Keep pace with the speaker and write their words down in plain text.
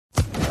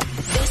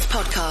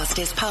podcast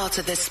is part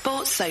of the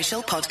Sports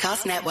Social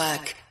Podcast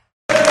Network.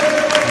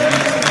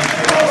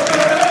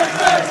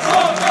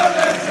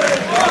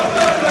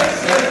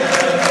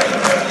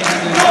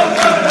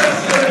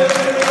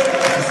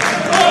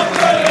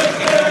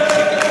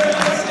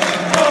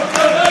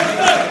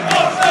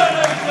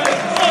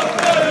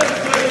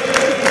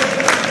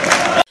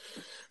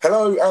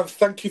 Hello and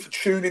thank you for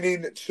tuning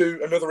in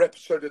to another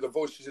episode of the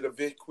Voices of the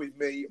Vic with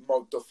me,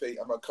 Mike Duffy,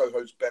 and my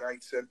co-host Ben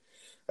Aiton.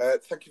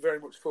 Thank you very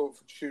much for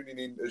tuning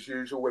in as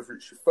usual, whether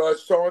it's your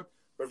first time,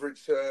 whether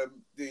it's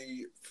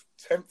the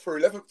 10th or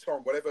 11th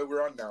time, whatever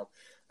we're on now.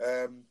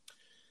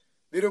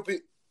 Little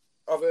bit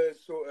of a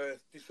sort of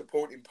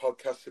disappointing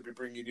podcast to be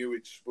bringing you,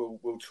 which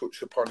we'll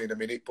touch upon in a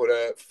minute.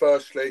 But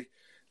firstly,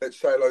 let's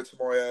say hello to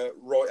my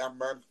right-hand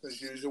man,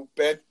 as usual,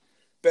 Ben.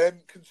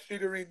 Ben,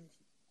 considering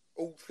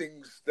all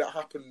things that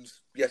happened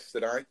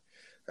yesterday,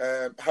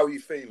 how are you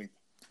feeling?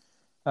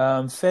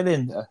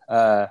 Feeling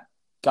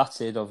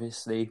gutted,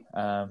 obviously,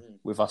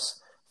 with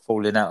us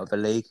falling out of the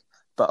league,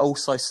 but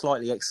also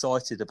slightly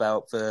excited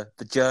about the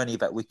journey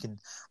that we can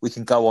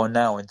go on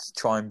now and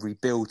try and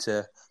rebuild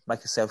to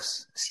make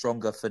ourselves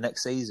stronger for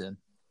next season.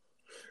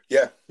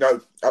 Yeah,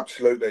 no,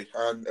 absolutely,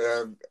 and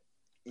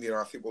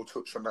I think we'll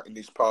touch on that in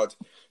this pod.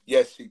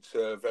 Yes, it's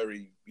a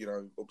very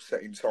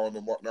upsetting time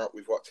and whatnot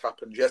with what's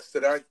happened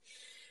yesterday.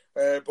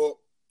 But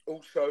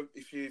also,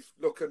 if you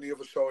look on the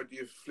other side,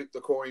 you flip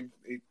the coin,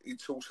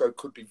 it also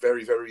could be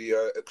very, very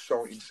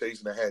exciting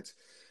season ahead.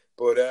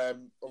 But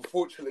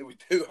unfortunately, we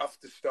do have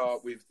to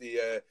start with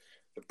the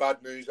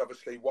bad news.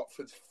 Obviously,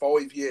 Watford's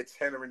 5-year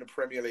tenure in the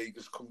Premier League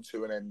has come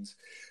to an end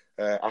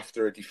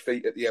after a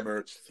defeat at the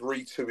Emirates.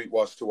 3-2 it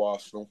was to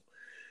Arsenal.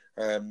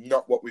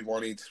 Not what we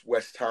wanted.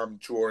 West Ham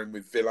drawing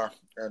with Villa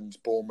and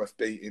Bournemouth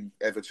beating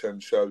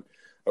Everton. So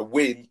a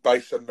win,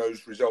 based on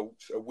those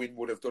results, a win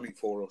would have done it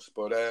for us.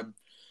 But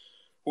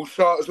we'll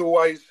start, as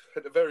always,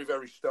 at the very,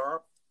 very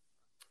start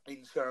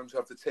in terms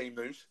of the team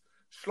news.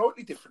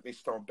 Slightly different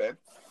this time, Ben.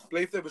 I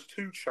believe there was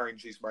 2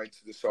 changes made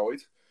to the side.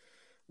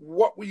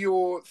 What were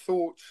your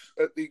thoughts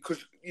at the...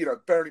 Because,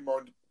 bearing in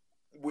mind,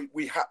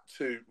 we had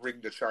to ring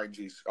the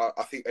changes.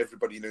 I think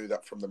everybody knew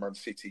that from the Man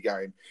City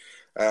game.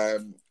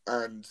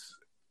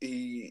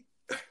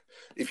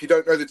 If you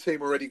don't know the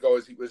team already,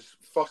 guys, it was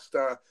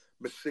Foster,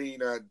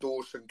 Messina,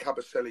 Dawson,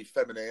 Cabaselli,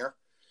 Feminea,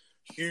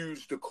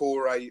 Hughes,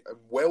 Decore and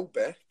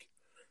Welbeck,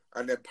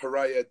 and then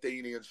Pereira,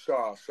 Deeney and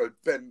Sarr. So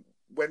then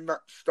when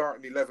that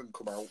starting 11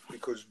 come out,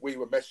 because we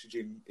were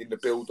messaging in the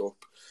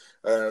build-up,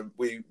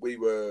 we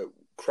were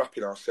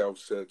crapping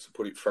ourselves, to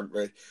put it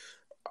frankly.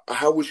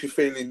 How was you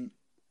feeling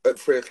at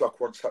 3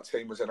 o'clock once that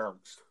team was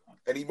announced?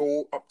 Any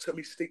more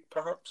optimistic,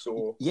 perhaps?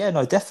 Or Yeah,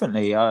 no,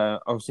 definitely. I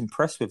was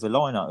impressed with the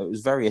lineup. It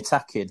was very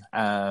attacking.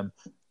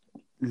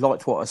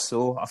 Liked what I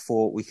saw. I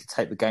thought we could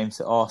take the game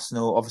to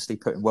Arsenal. Obviously,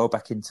 putting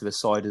Welbeck into the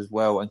side as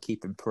well and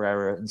keeping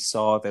Pereira and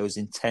Sarr. There was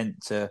intent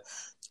to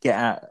get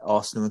at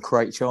Arsenal and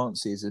create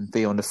chances and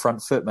be on the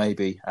front foot,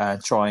 maybe,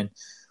 and try and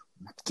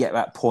get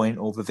that point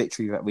or the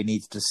victory that we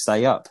needed to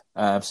stay up.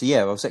 So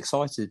yeah, I was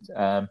excited.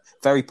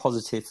 Very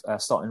positive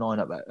starting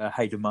lineup that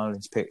Hayden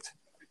Mullins picked.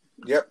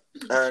 Yep,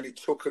 and it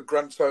took a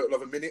grand total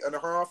of 1.5 minutes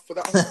for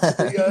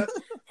that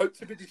hope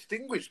to be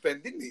distinguished,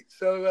 Ben, didn't it?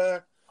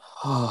 So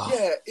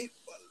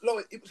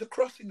it was a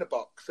cross in the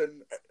box,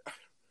 and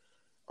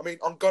I mean,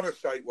 I'm gonna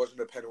say it wasn't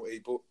a penalty,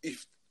 but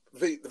if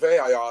the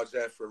VAR is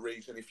there for a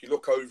reason, if you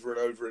look over and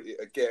over it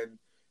again,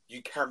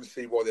 you can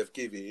see why they've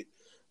given it.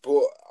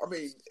 But I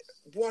mean,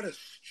 what a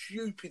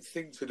stupid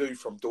thing to do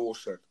from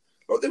Dawson.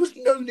 Like, there was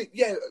no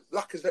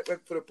Lacazette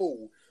went for the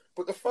ball,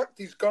 but the fact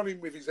he's gone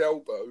in with his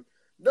elbow,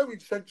 no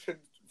intention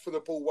for the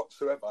ball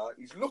whatsoever.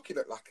 He's looking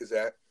at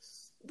Lacazette.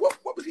 What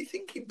was he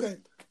thinking,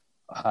 Ben?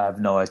 I have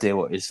no idea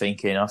what he's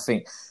thinking. I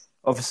think,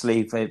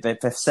 obviously, they've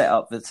set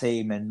up the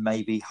team and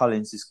maybe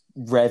Hullins just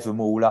rev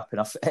them all up.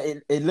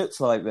 And it looks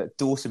like that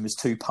Dawson was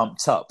too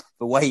pumped up.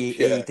 The way he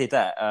did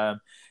that,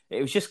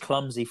 it was just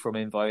clumsy from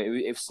him, though.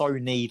 It was so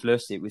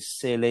needless. It was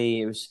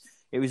silly.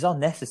 It was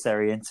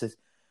unnecessary. And to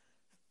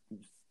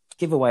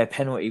give away a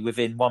penalty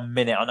within 1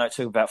 minute, I know it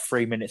took about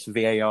 3 minutes for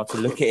VAR to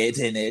look at it,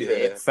 and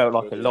it felt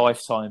like a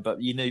lifetime. But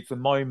the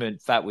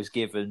moment that was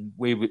given,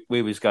 we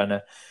was going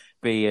to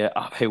be an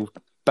uphill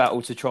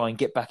battle to try and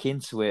get back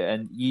into it,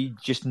 and you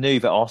just knew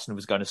that Arsenal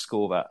was going to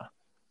score that.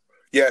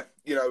 Yeah,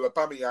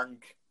 Aubameyang,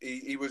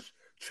 he was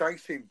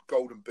chasing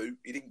Golden Boot.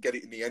 He didn't get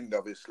it in the end,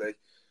 obviously.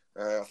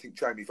 I think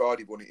Jamie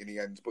Vardy won it in the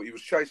end, but he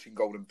was chasing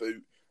Golden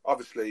Boot.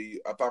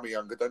 Obviously,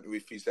 Aubameyang, I don't know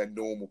if he's their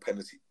normal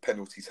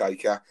penalty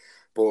taker,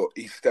 but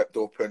he stepped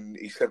up and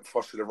he sent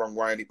Foster the wrong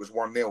way, and it was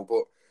 1-0.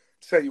 But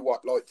tell you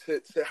what, like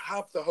to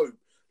have the hope,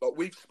 like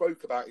we've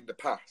spoke about in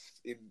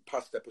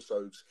past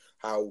episodes,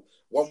 how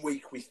 1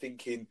 week we're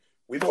thinking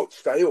we might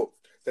stay up,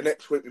 the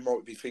next week we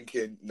might be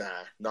thinking,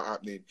 nah, not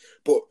happening.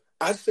 But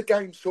as the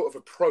game sort of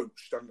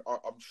approached, and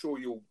I'm sure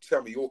you'll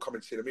tell me your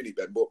comments in a minute,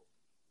 Ben, but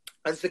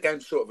as the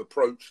game sort of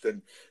approached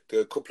and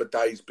the couple of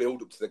days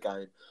build up to the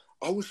game,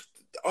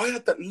 I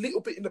had that little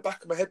bit in the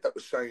back of my head that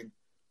was saying,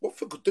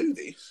 Watford could do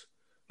this.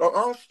 Like,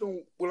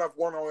 Arsenal will have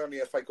one eye on the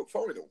FA Cup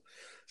final.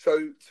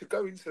 So to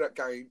go into that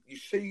game, you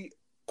see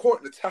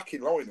quite an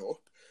attacking lineup,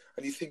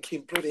 and you're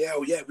thinking, bloody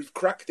hell, yeah, we've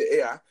cracked it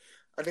here.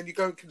 And then you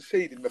go and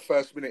concede in the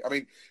first minute. I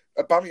mean,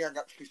 Aubameyang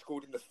actually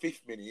scored in the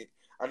 5th minute,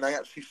 and they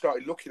actually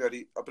started looking at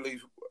it, I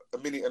believe, a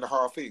minute and a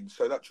half in.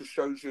 So that just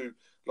shows you,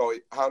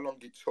 like, how long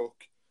it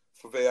took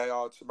for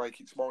VAR to make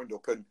its mind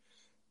up. And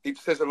it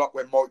says a lot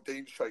when Mike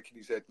Dean's shaking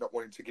his head, not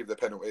wanting to give the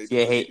penalty.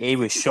 Yeah, he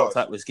was shocked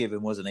that was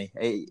given, wasn't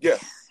he? Yeah.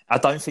 I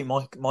don't think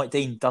Mike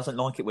Dean doesn't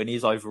like it when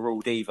he's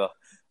overruled either.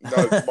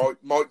 No,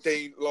 Mike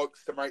Dean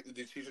likes to make the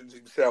decisions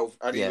himself,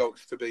 and he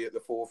likes to be at the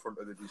forefront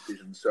of the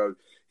decisions. So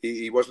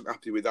he wasn't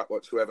happy with that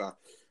whatsoever.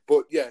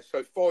 But yeah,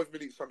 so 5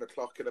 minutes on the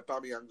clock, and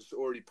Aubameyang's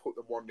already put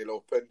them 1-0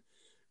 up. And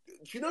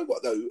do you know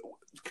what, though?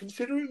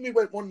 Considering we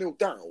went 1-0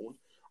 down,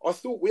 I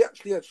thought we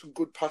actually had some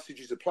good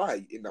passages of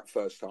play in that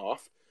first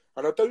half.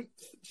 And I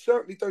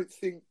certainly don't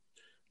think,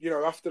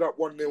 after that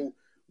 1-0,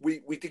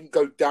 we didn't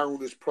go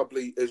down as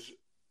probably as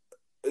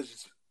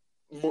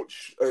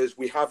much as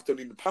we have done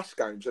in the past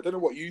games. I don't know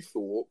what you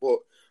thought,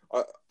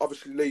 but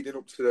obviously leading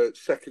up to the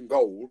second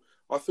goal,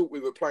 I thought we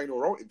were playing all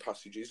right in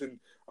passages, and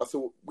I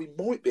thought we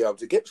might be able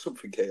to get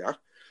something here.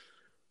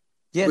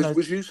 Yeah,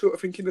 was you sort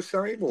of thinking the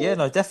same? Or? Yeah,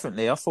 no,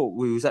 definitely. I thought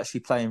we was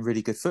actually playing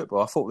really good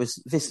football. I thought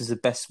this is the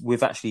best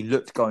we've actually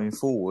looked going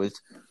forward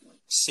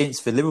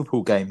since the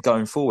Liverpool game,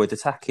 going forward,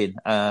 attacking.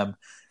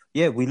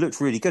 We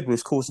looked really good. We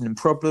was causing them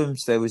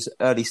problems. There was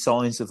early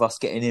signs of us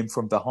getting in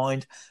from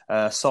behind.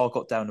 Sarr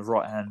got down the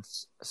right-hand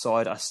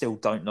side. I still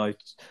don't know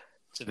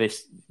to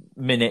this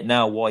minute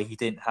now why he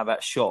didn't have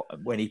that shot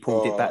when he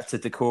pulled it back to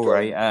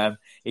Decore.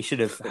 He should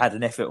have had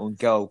an effort on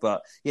goal.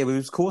 But yeah, we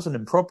was causing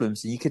them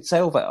problems. And you could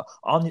tell that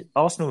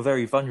Arsenal are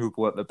very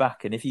vulnerable at the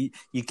back. And if you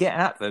get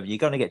at them, you're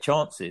going to get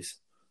chances.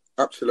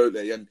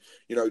 Absolutely. And,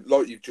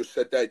 like you've just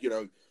said there,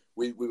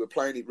 we were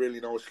playing it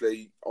really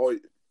nicely.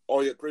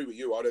 I agree with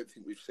you. I don't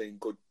think we've seen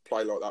good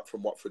play like that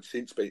from Watford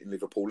since beating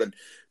Liverpool. And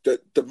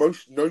the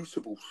most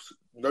noticeable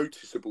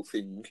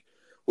thing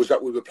was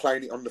that we were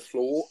playing it on the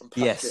floor and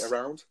passing it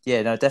around.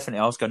 Yeah, no, definitely.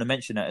 I was going to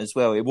mention that as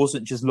well. It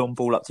wasn't just long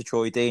ball up to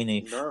Troy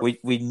Deeney. No.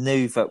 We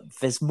knew that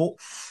there's more.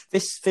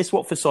 This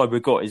Watford side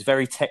we've got is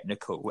very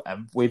technical,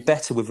 and we're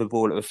better with the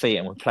ball at the feet,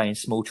 and we're playing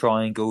small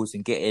triangles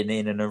and getting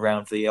in and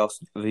around the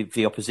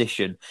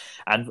opposition.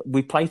 And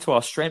we played to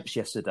our strengths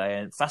yesterday,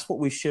 and that's what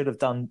we should have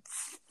done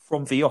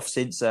from the off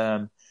since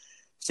the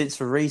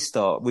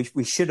restart.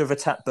 We should have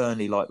attacked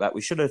Burnley like that.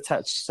 We should have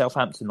attacked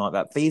Southampton like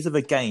that. These are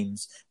the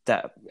games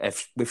that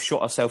we've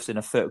shot ourselves in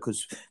the foot,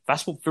 because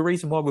that's the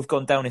reason why we've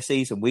gone down this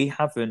season. We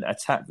haven't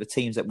attacked the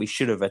teams that we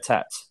should have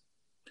attacked.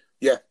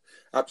 Yeah,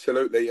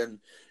 absolutely. And,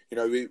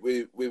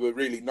 we were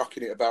really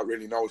knocking it about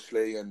really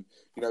nicely. And,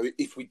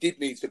 if we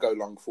did need to go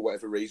long for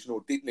whatever reason,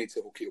 or did need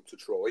to hook it up to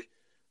Troy,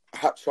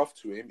 hats off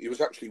to him. He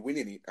was actually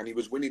winning it, and he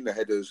was winning the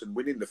headers and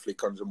winning the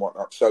flick-ons and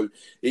whatnot. So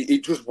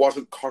it just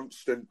wasn't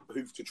constant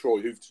hoof to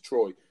Troy,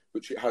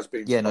 which it has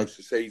been for most of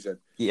the season.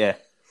 Yeah.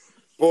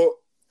 But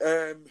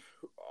I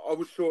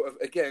was sort of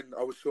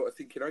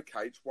thinking,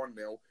 okay, it's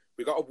 1-0.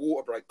 We got a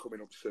water break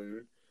coming up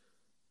soon.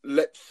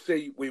 Let's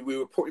see. We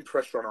were putting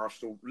pressure on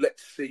Arsenal.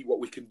 Let's see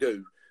what we can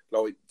do.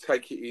 Like,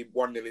 take it in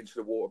 1-0 into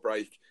the water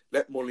break.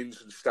 Let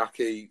Mullins and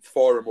Stacky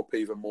fire them up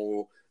even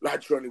more.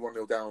 Lads are only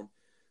 1-0 down.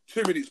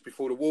 2 minutes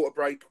before the water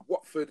break,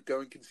 Watford go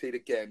and concede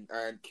again,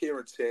 and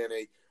Kieran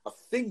Tierney, I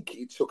think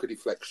he took a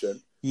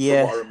deflection.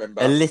 Yeah, from what I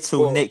remember. A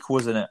little nick,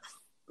 wasn't it?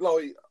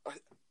 Like,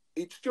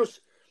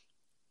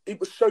 it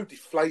was so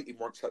deflating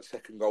once that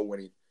second goal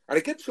went in. And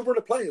against the run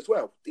of play as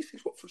well. This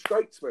is what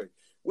frustrates me.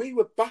 We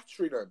were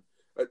battering them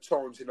at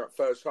times in that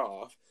first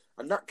half,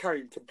 and that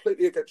came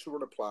completely against the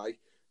run of play.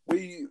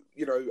 We,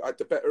 had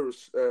the better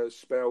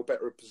spell,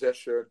 better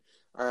possession,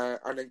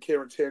 and then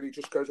Kieran Tierney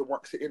just goes and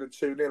whacks it in at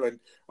 2-0. And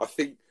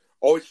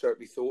I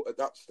certainly thought at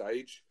that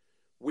stage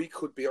we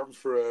could be on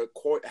for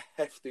quite a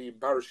hefty,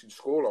 embarrassing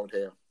scoreline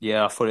here.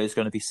 Yeah, I thought it was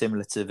going to be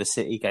similar to the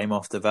City game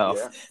after that.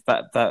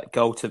 Yeah. That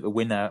goal took the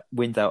wind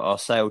out our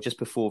sail. Just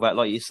before that,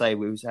 like you say,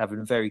 we was having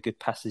a very good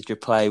passage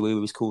of play. We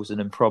was causing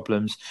them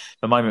problems.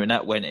 The moment when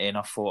that went in,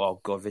 I thought, oh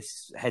God,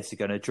 this heads are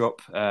going to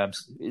drop.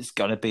 It's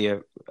going to be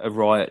a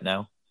riot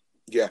now.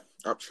 Yeah,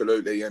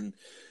 absolutely. And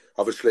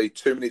obviously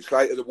 2 minutes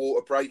later, the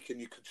water break,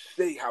 and you could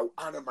see how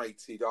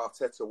animated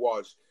Arteta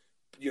was,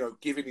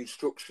 giving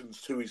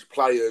instructions to his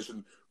players,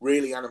 and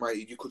really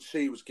animated. You could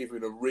see he was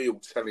giving a real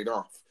telling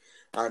off.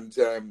 And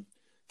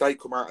they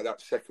come out of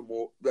that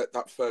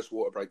first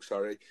water break,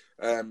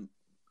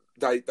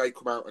 they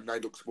come out and they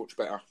looked much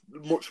better,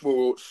 much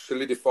more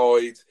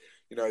solidified.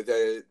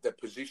 Their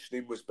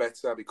positioning was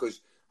better, because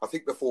I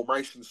think the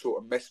formation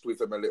sort of messed with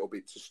them a little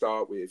bit to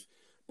start with.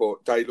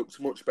 But they looked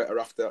much better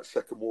after that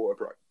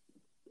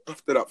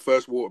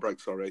first water break,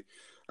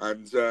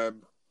 And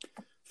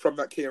from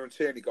that Kieran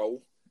Tierney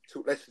goal, it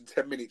took less than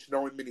 10 minutes,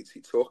 9 minutes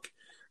it took.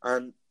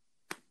 And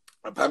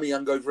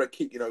Aubameyang overhead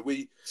kick,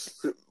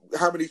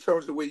 how many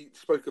times have we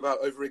spoke about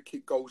overhead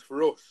kick goals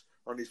for us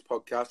on this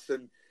podcast?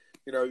 And,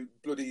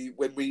 bloody,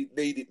 when we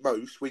need it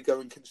most, we go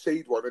and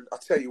concede one. And I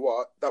tell you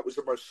what, that was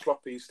the most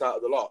sloppy start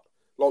of the lot.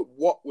 Like,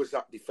 what was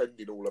that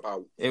defending all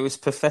about? It was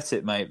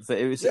pathetic, mate.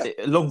 It was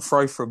a long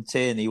throw from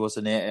Tierney,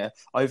 wasn't it?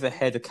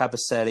 Overhead of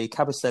Cabaselli.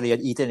 Cabaselli,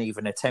 he didn't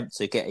even attempt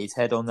to get his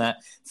head on that.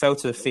 Fell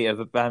to the feet of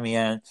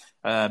Aubameyang.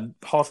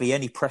 Hardly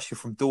any pressure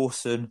from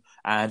Dawson,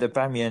 and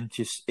Aubameyang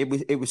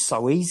it was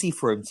so easy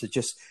for him to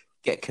just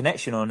get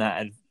connection on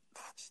that, and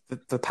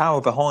the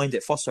power behind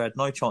it. Foster had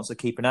no chance of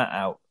keeping that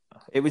out.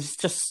 It was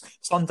just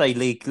Sunday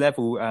League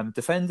level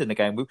defending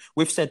again.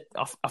 We've said,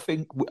 I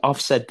think I've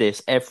said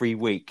this every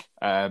week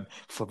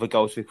for the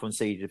goals we've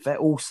conceded. They're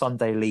all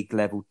Sunday League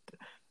level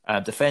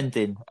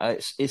defending.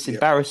 It's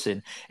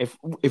embarrassing. I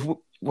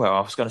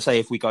was going to say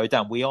if we go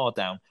down, we are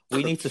down.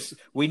 We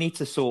need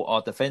to sort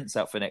our defence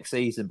out for next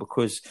season,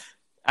 because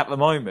at the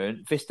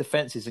moment this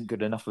defence isn't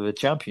good enough for the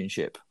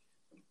Championship.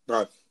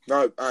 No,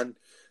 and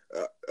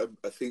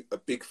I think a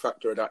big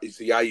factor of that is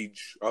the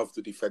age of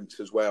the defence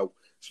as well.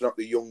 It's not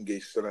the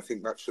youngest, and I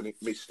think that's when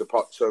Mr.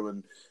 Potto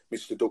and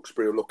Mr.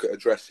 Duxbury will look at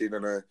addressing,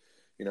 and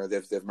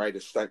they've made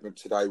a statement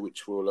today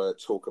which we'll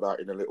talk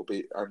about in a little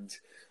bit, and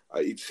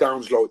it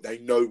sounds like they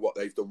know what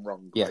they've done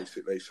wrong,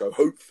 basically. So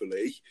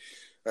hopefully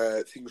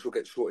things will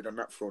get sorted on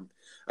that front.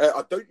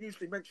 I don't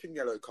usually mention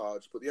yellow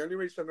cards, but the only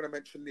reason I'm going to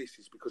mention this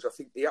is because I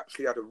think he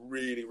actually had a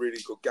really, really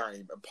good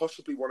game, and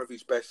possibly one of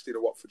his best in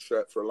a Watford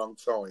shirt for a long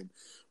time.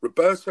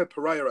 Roberto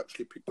Pereira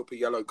actually picked up a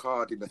yellow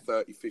card in the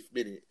 35th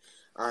minute,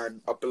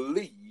 and I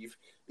believe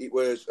it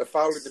was a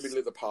foul in the middle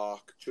of the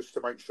park, just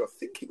to make sure. I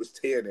think it was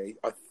Tierney,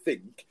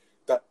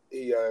 that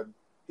he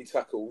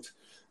tackled,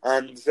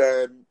 and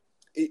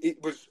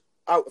it was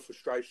out of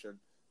frustration.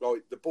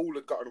 Like, the ball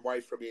had gotten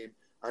away from him,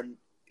 and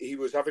he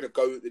was having a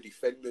go at the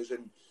defenders.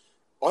 And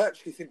I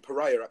actually think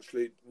Pereira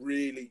actually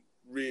really,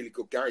 really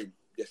good game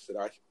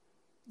yesterday.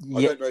 Yeah.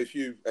 I don't know if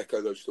you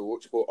echo those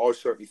thoughts, but I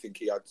certainly think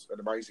he had an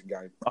amazing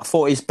game. I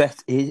thought he's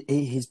better.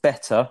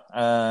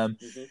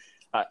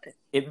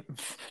 We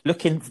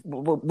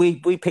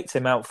picked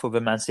him out for the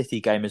Man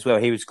City game as well.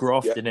 He was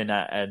grafting in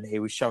that, and he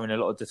was showing a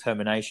lot of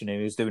determination, and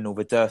he was doing all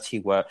the dirty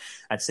work.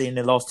 And seeing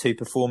the last two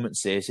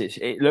performances,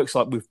 it looks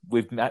like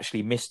we've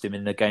actually missed him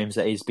in the games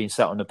that he's been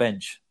sat on the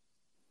bench.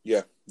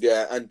 Yeah,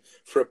 and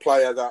for a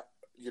player that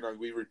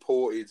we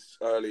reported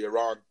earlier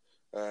on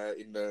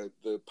in the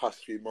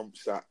past few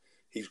months that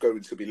he's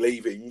going to be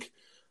leaving.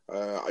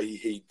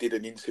 He did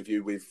an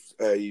interview with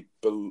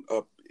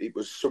it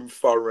was some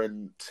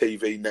foreign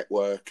TV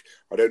network.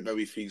 I don't know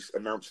if he's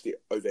announced it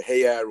over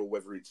here or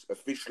whether it's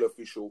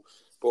official.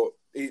 But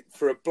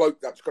for a bloke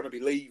that's going to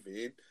be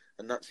leaving,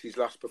 and that's his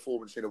last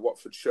performance in a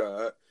Watford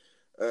shirt,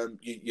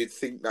 you'd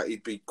think that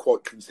he'd be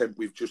quite content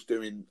with just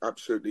doing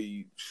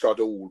absolutely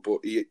sod all. But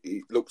he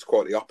looked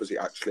quite the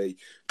opposite, actually.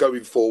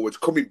 Going forward,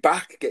 coming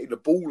back, getting the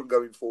ball and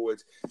going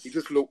forward, he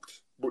just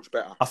looked much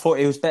better. I thought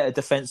he was better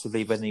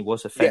defensively than he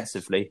was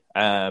offensively.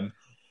 Yes.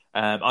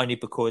 Only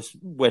because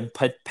when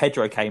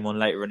Pedro came on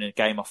later in the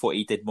game, I thought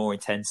he did more in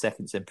 10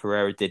 seconds than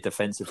Pereira did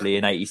defensively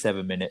in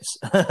 87 minutes.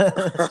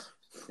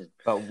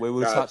 But we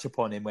will touch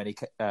upon him when he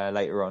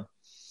later on.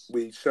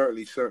 We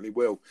certainly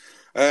will.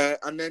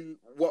 And then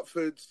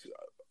Watford,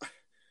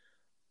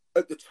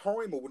 at the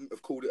time, I wouldn't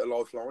have called it a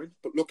lifeline,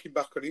 but looking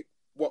back on it,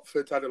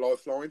 Watford had a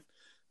lifeline.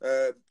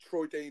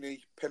 Troy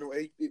Deeney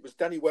penalty. It was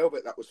Danny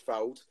Welbeck that was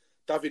fouled.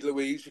 David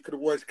Luiz, you could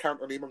always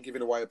count on him on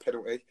giving away a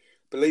penalty. I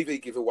believe he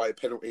gave away a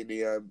penalty in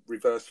the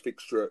reverse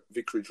fixture at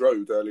Vicarage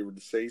Road earlier in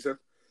the season.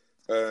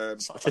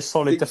 Such a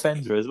solid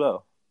defender as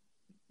well.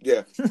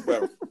 Yeah,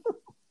 well,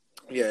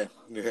 yeah,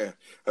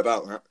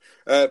 about that.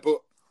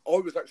 But I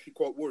was actually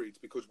quite worried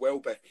because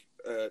Welbeck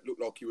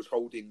looked like he was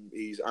holding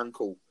his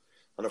ankle.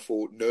 And I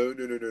thought, no.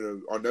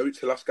 I know it's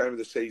the last game of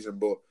the season,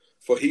 but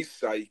for his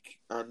sake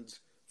and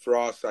for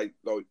our sake,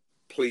 like,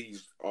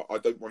 please, I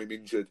don't want him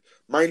injured.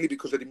 Mainly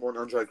because I didn't want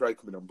Andre Gray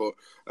coming on. But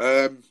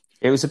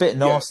it was a bit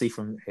nasty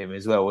from him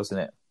as well, wasn't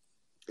it?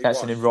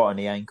 Catching him right on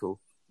the ankle.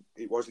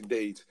 It was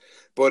indeed.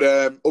 But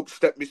up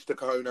stepped Mr.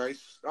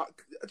 Cojones.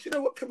 Do you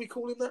know what? Can we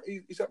call him that?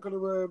 Is that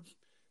going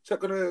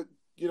to,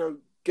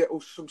 get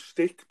us some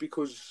stick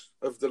because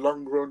of the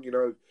long run?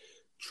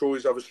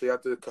 Troy's obviously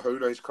had the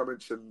Cojones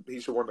comments, and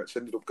he's the one that's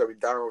ended up going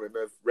down, and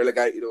they've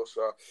relegated us.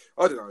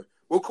 I don't know.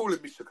 We'll call him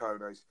Mr.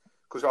 Cojones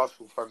because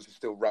Arsenal fans are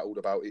still rattled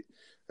about it,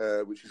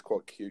 which is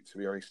quite cute, to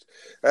be honest.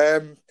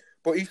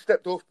 But he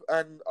stepped up,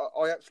 and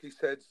I actually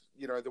said,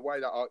 the way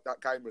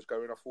that game was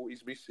going, I thought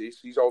he's missed this.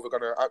 He's either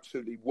going to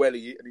absolutely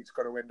welly it, and it's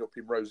going to end up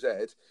in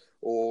Rosette,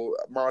 or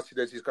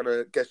Martinez is going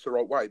to guess the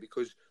right way,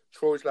 because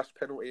Troy's last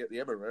penalty at the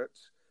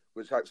Emirates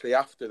was actually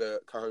after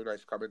the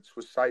Cojones comments,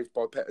 was saved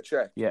by Petr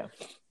Cech. Yeah.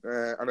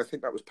 And I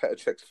think that was Petr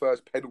Cech's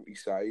first penalty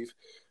save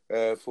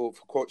for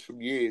quite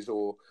some years,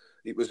 or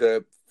it was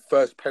a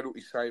first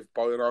penalty save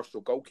by an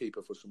Arsenal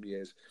goalkeeper for some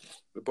years.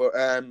 But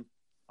I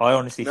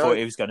honestly thought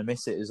he was going to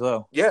miss it as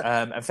well.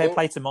 Yeah. And fair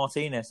play to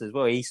Martinez as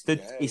well. He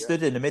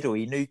stood in the middle.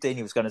 He knew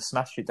Deeney was going to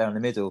smash it down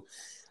the middle.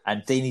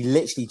 And Deeney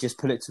literally just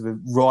put it to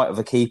the right of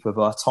the keeper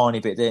by a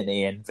tiny bit, didn't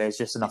he? And there's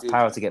just enough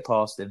power to get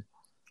past him.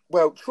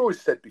 Well, Troy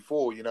said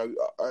before,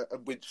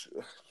 which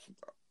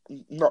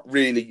not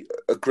really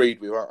a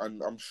agreed with that,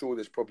 and I'm sure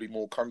there's probably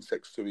more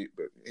context to it,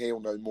 but he'll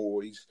know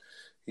more.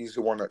 He's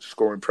the one that's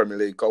scoring Premier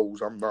League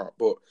goals. I'm not,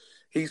 but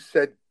he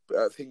said,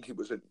 I think it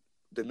was at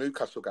the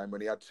Newcastle game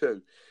when he had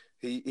two.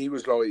 He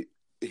was like,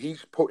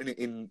 he's putting it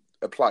in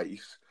a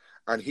place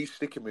and he's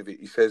sticking with it.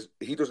 He says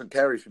he doesn't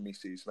care if he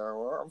misses.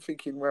 Now I'm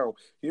thinking, well,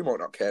 you might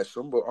not care,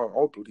 son, but I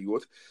bloody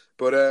would.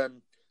 But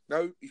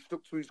no, he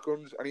stuck to his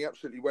guns and he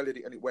absolutely welded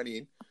it, and it went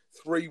in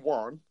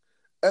 3-1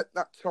 at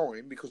that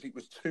time because it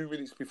was 2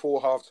 minutes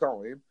before half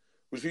time.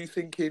 Was you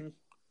thinking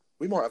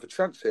we might have a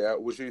chance here, or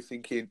was you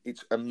thinking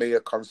it's a mere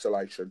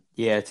consolation?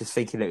 Yeah, just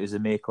thinking it was a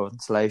mere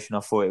consolation.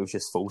 I thought it was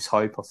just false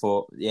hope. I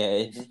thought,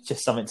 it's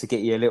just something to get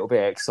you a little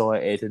bit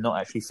excited and not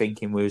actually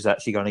thinking we was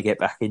actually going to get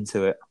back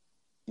into it.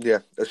 Yeah,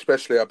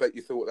 especially, I bet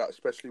you thought that,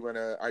 especially when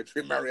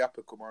Adrian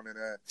Mariappa come on and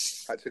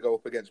had to go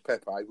up against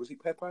Pepe. Was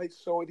it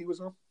Pepe's side he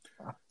was on?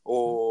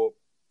 Or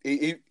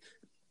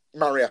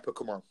Mariappa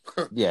come on.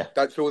 Yeah.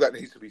 That's all that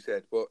needs to be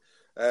said. But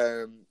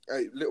a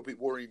little bit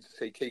worrying to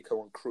see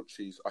Kiko on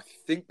crutches. I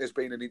think there's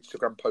been an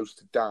Instagram post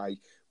today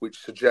which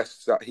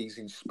suggests that he's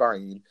in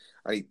Spain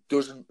and it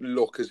doesn't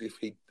look as if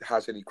he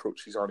has any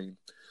crutches on him.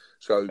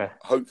 So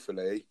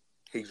hopefully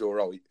he's all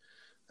right.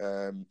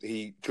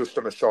 He, just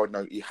on a side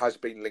note, he has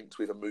been linked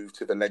with a move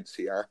to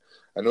Valencia.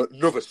 And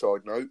another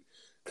side note,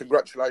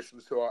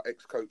 congratulations to our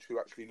ex-coach who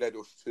actually led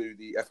us to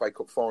the FA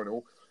Cup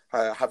final,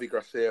 Javi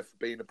Gracia, for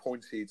being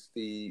appointed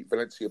the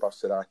Valencia boss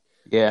today.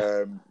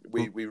 Yeah.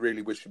 We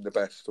really wish him the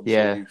best. I'm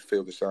sure you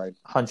feel the same.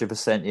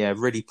 100%, yeah.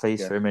 Really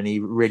pleased for him, and he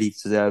really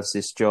deserves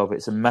this job.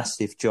 It's a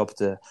massive job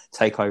to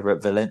take over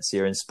at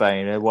Valencia in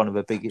Spain. They're one of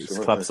the biggest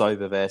clubs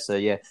over there. So,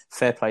 yeah,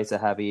 fair play to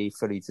Javi. He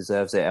fully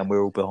deserves it, and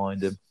we're all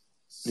behind him.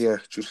 Yeah,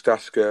 just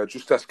ask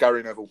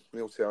Gary Neville.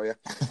 He'll tell you.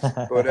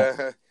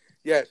 But,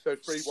 yeah, so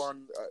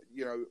 3-1,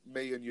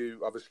 me and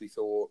you obviously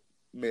thought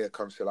mere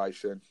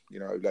consolation.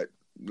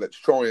 Let's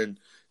try and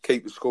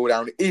keep the score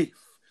down. If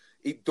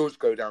it does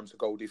go down to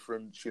goal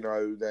difference,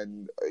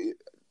 then,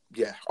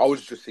 I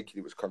was just thinking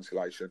it was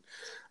consolation.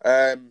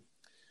 And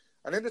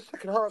then the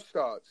second half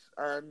starts,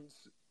 and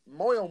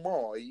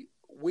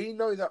we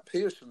know that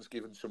Pearson's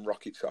given some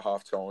rockets at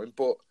half time,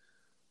 but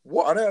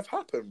what on earth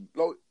happened?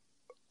 Like,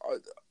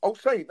 I'll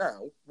say it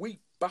now, we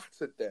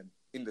battered them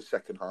in the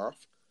second half.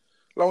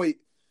 Like,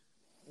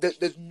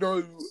 there's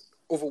no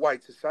other way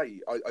to say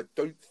it. I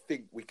don't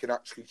think we can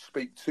actually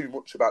speak too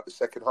much about the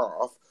second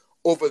half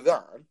other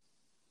than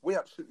we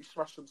absolutely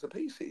smashed them to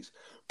pieces.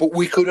 But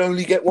we could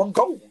only get one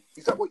goal.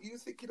 Is that what you're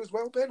thinking as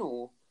well, Ben?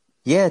 Or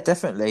yeah,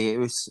 definitely. It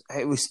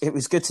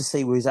was good to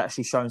see we was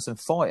actually showing some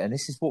fight, and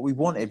this is what we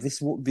wanted. This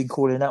is what we've been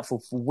calling out for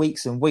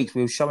weeks and weeks.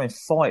 We were showing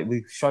fight.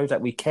 We showed that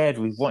we cared.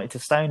 We wanted to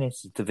stay in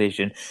this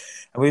division,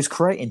 and we was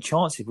creating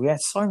chances. We had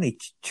so many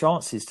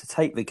chances to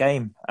take the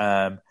game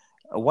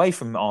away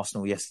from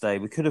Arsenal yesterday.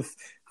 We could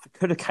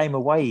have came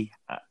away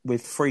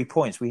with 3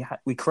 points.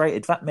 We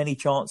created that many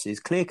chances,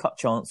 clear-cut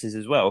chances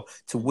as well,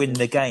 to win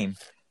the game,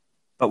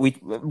 but we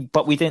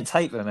didn't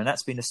take them, and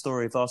that's been the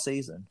story of our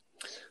season.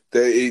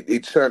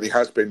 It certainly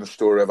has been the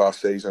story of our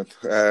season.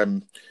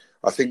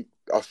 I think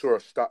I saw a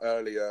stat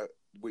earlier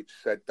which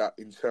said that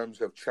in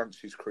terms of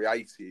chances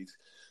created,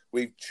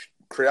 we've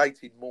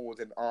created more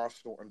than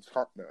Arsenal and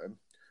Tottenham,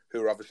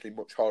 who are obviously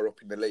much higher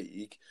up in the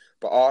league.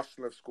 But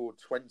Arsenal have scored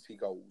 20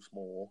 goals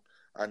more,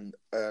 and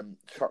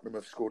Tottenham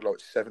have scored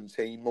like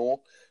 17 more,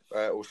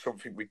 or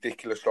something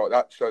ridiculous like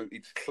that. So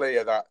it's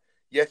clear that,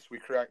 yes, we're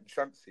creating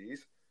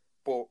chances,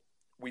 but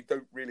we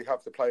don't really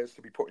have the players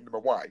to be putting them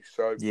away.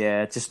 So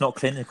yeah, just not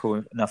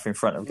clinical enough in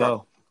front of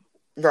goal.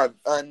 No,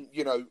 and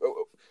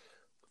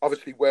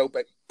obviously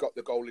Welbeck got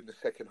the goal in the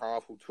second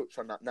half. We'll touch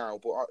on that now.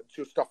 But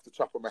just off the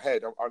top of my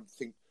head, I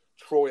think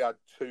Troy had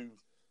two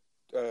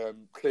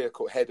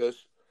clear-cut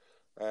headers.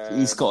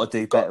 He's got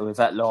to do better with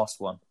that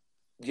last one.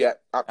 Yeah,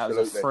 absolutely.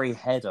 That was a free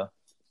header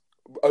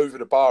over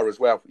the bar as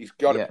well. He's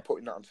got to be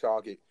putting that on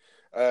target.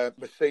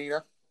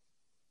 Messina.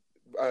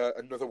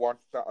 Another one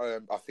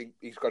that I think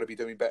he's got to be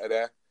doing better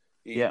there.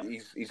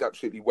 He's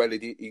absolutely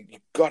welded it.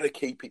 You've got to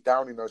keep it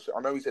down in those. I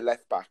know he's a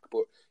left back,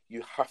 but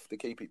you have to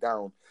keep it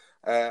down.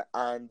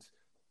 And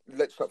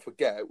let's not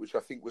forget, which I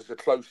think was the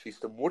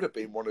closest and would have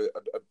been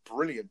a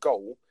brilliant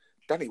goal,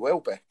 Danny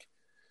Welbeck.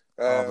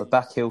 The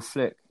back heel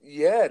flick.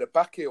 Yeah, the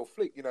back heel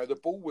flick. The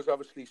ball was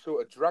obviously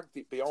sort of dragged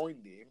it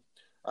behind him.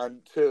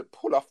 And to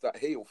pull off that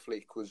heel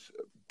flick was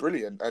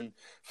brilliant. And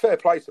fair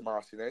play to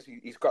Martinez.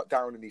 He's got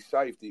down and he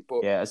saved it.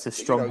 But yeah, it's a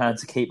strong hand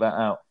to keep that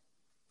out.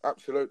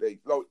 Absolutely.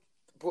 But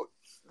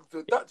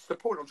that's the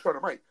point I'm trying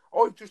to make.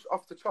 I've just,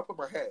 off the top of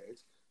my head,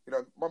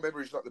 my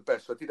memory's not the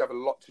best. I did have a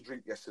lot to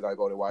drink yesterday,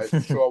 by the way.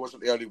 I'm sure I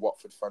wasn't the only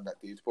Watford fan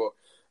that did. But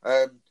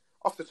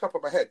off the top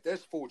of my head,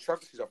 there's 4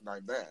 chances I've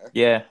named there.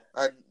 Yeah.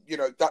 And,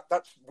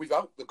 that's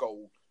without the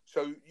goal.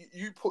 So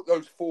you put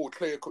those 4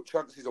 clear-cut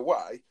chances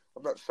away.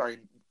 I'm not saying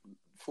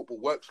football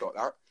works like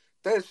that.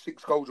 There's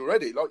 6 goals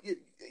already.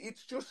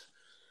 It's just...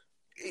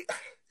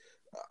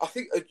 I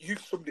think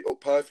you've summed it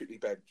up perfectly,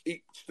 Ben.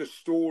 It's the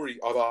story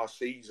of our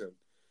season.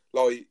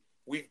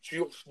 We've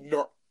just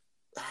not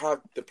had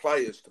the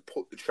players to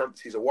put the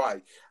chances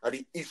away, and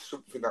it is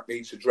something that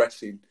needs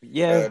addressing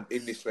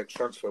in this next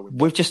transfer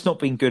window. We've just not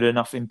been good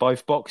enough in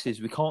both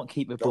boxes. We can't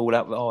keep the ball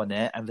out of our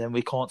net, and then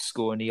we can't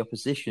score in the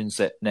opposition's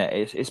net.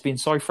 It's been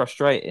so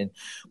frustrating.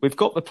 We've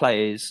got the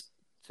players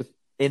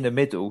in the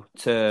middle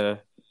to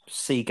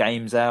see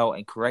games out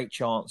and create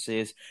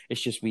chances.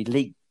 It's just we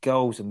leak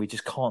goals and we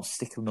just can't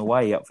stick them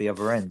away up the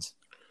other end.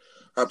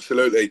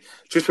 Absolutely.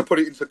 Just to put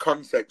it into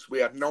context, we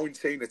had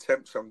 19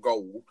 attempts on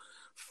goal,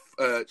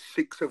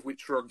 6 of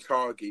which were on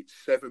target,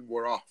 7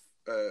 were off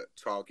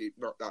target.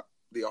 Not that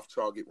the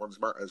off-target ones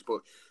matters, but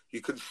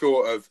you can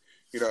sort of,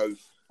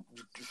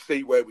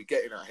 see where we're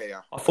getting at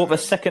here. I thought the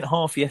second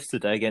half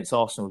yesterday against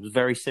Arsenal was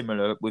very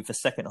similar with the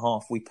second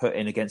half we put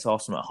in against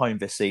Arsenal at home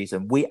this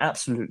season. We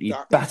absolutely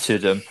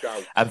battered them.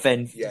 And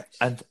then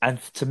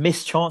and to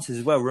miss chances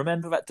as well.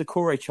 Remember that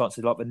Decore chance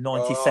at like the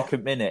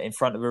 92nd minute in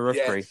front of a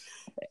referee? Yes.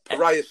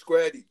 Pereira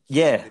squared it.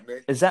 Yeah,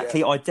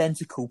 exactly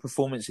identical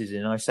performances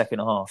in those second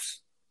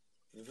halves.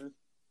 Mm-hmm.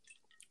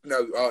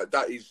 No,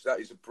 that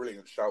is a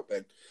brilliant shout,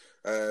 Ben.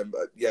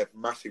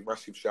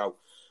 Massive shout.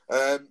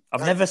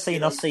 I've never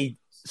seen us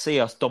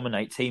see us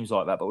dominate teams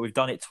like that, but we've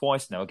done it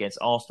twice now against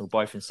Arsenal,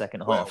 both in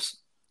second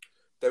halves.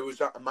 There was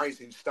that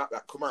amazing stat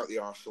that come out of the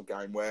Arsenal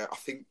game where I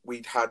think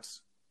we'd had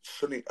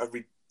a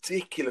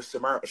ridiculous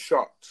amount of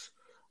shots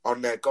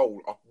on their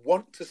goal. I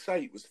want to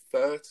say it was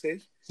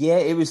 30. Yeah,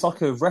 it was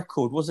like a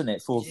record, wasn't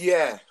it? For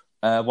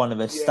one of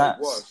the stats.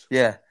 It was.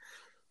 Yeah.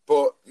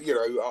 But,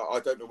 I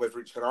don't know whether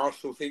it's an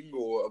Arsenal thing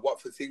or a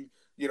Watford thing.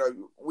 We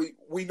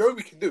know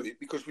we can do it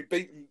because we've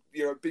beaten,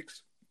 big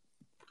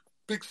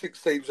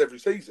 6 teams every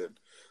season.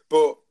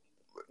 But,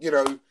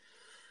 I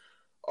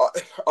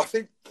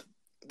think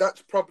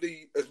that's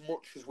probably as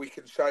much as we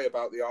can say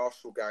about the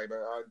Arsenal game.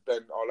 And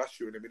Ben, I'll ask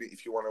you in a minute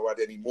if you want to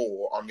add any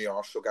more on the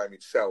Arsenal game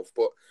itself.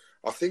 But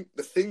I think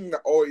the thing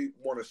that I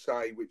want to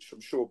say, which I'm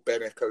sure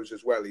Ben echoes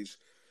as well, is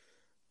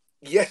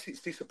yes,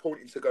 it's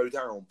disappointing to go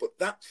down, but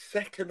that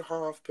second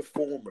half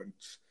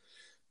performance,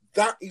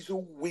 that is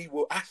all we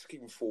were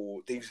asking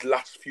for these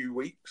last few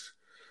weeks.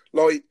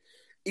 Like,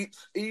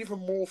 it's even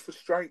more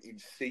frustrating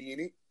seeing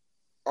it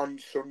on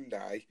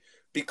Sunday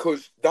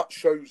because that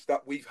shows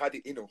that we've had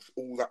it in us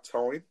all that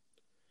time.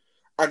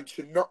 And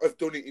to not have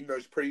done it in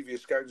those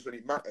previous games when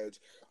it mattered,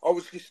 I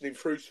was listening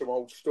through some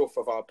old stuff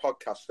of our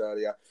podcast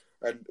earlier,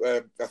 and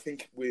I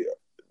think we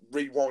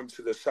rewind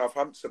to the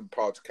Southampton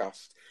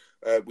podcast.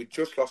 We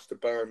just lost to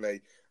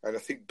Burnley, and I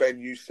think, Ben,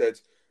 you said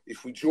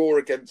if we draw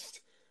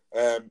against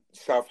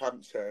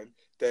Southampton,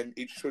 then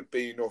it should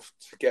be enough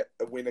to get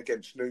a win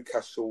against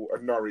Newcastle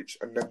and Norwich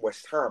and then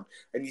West Ham.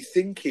 And you're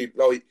thinking,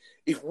 like,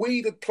 if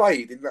we'd had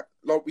played in that,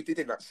 like we did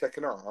in that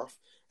second half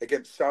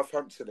against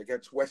Southampton,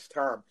 against West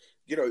Ham,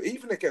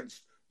 even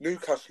against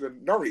Newcastle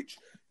and Norwich,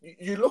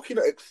 you're looking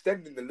at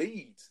extending the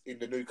lead in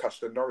the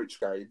Newcastle and Norwich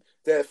game,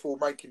 therefore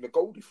making the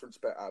goal difference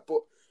better.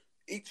 But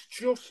it's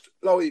just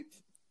like,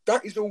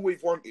 that is all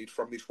we've wanted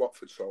from this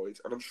Watford side,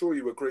 and I'm sure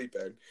you agree,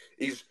 Ben,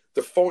 is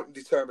the fight and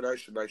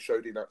determination they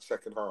showed in that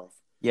second half.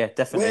 Yeah,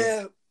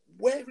 definitely.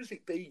 Where has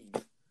it been?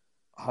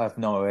 I have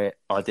no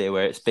idea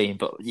where it's been,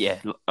 but yeah,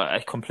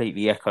 I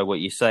completely echo what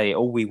you say.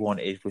 All we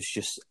wanted was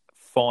just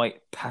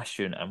fight,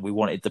 passion, and we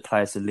wanted the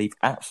players to leave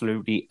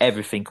absolutely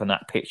everything on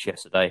that pitch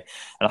yesterday,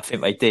 and I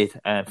think they did,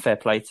 and fair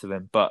play to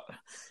them. But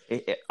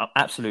I'm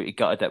absolutely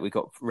gutted that we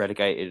got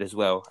relegated as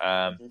well.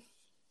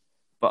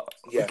 But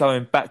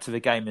going back to the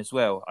game as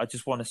well, I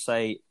just want to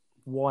say,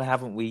 why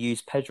haven't we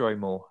used Pedro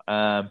more?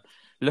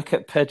 Look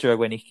at Pedro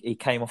when he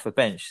came off the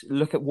bench.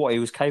 Look at what he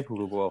was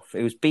capable of.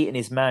 He was beating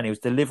his man. He was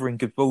delivering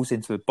good balls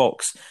into the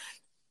box.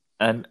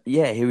 And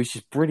he was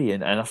just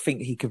brilliant. And I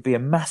think he could be a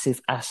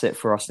massive asset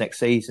for us next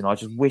season. I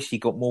just wish he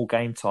got more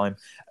game time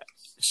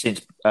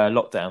since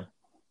lockdown.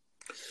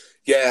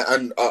 Yeah,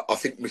 and I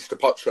think Mr.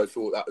 Pocho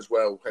thought that as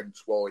well,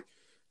 hence why,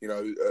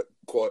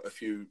 quite a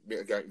few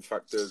mitigating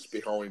factors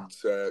behind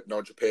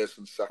Nigel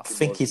Pearson's sacking. I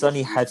think he's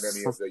only had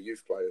any of their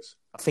youth players.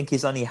 I think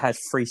he's only had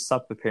 3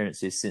 sub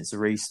appearances since the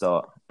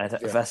restart, and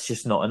that's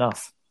just not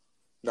enough.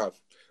 No,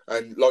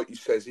 and like you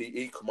says,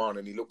 he come on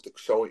and he looked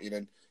exciting.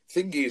 And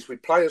thing is,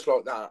 with players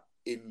like that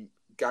in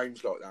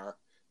games like that,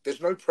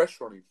 there's no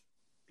pressure on him.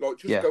 Like,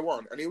 just go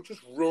on, and he'll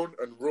just run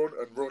and run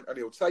and run, and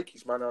he'll take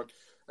his man on,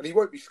 and he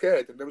won't be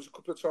scared. And there was a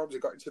couple of times he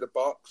got into the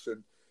box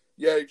and.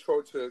 Yeah, he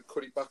tried to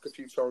cut it back a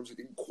few times. It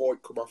didn't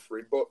quite come off for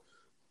him. But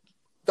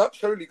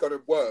that's only going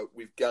to work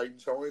with game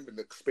time and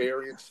the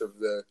experience of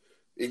the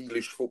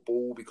English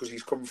football because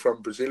he's come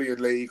from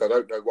Brazilian league. I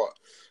don't know what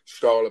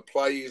style of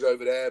play is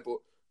over there, but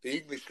the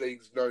English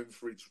league's known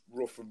for its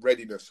rough and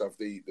readiness of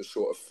the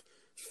sort of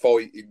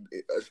fight.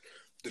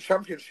 The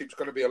Championship's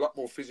going to be a lot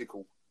more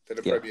physical than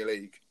the Premier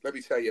League. Let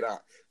me tell you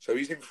that. So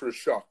he's in for a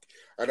shock.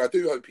 And I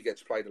do hope he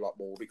gets played a lot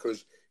more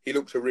because he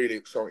looks a really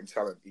exciting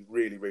talent. He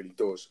really, really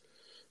does.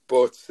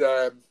 But,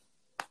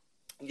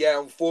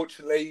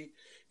 unfortunately,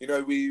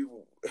 we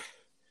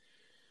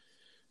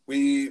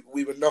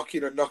were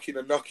knocking and knocking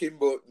and knocking,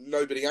 but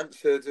nobody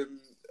answered, and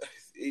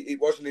it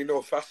wasn't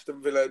enough.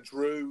 Aston Villa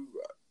drew,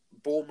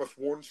 Bournemouth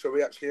won, so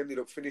we actually ended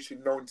up finishing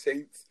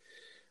 19th.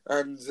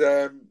 And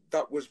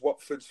that was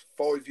Watford's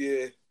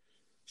 5-year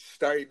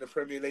stay in the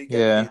Premier League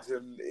ended,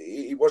 and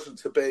it wasn't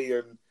to be.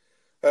 And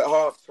at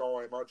half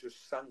time, I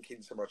just sank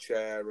into my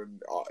chair.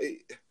 And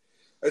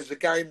as the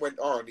game went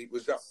on, it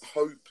was that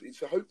hope.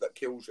 It's a hope that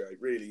kills you.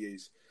 It really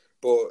is.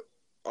 But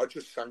I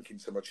just sank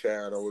into my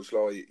chair, and I was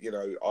like, you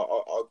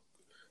know,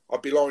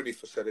 I'd be lying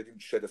if I said I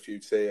didn't shed a few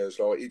tears.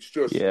 Like, it's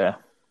just,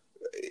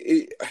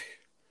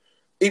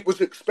 it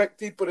was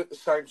expected, but at the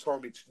same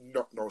time, it's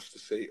not nice to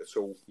see it at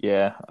all.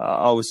 Yeah,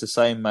 I was the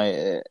same,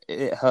 mate.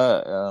 It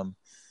hurt.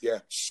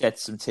 Shed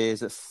some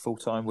tears at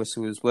full-time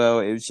whistle as well.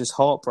 It was just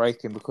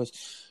heartbreaking because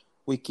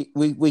we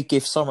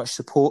give so much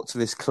support to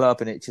this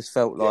club, and it just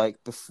felt like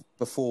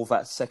before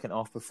that second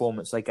half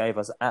performance, they gave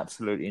us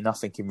absolutely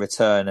nothing in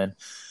return. And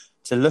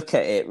to look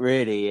at it,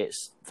 really,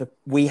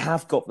 we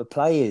have got the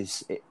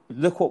players.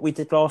 Look what we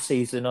did last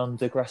season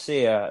under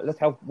Gracia. Look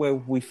how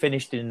well we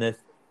finished in the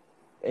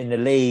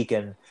league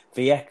and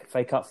the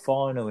FA Cup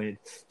final, and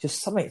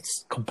just something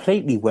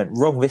completely went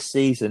wrong this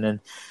season. And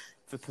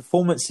the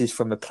performances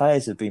from the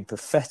players have been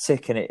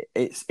pathetic, and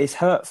it's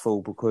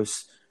hurtful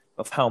because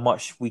of how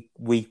much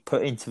we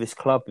put into this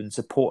club and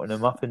supporting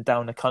them up and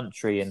down the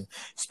country and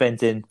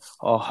spending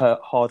our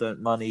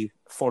hard-earned money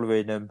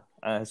following them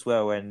as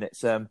well. And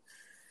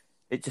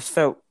it just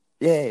felt,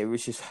 it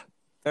was just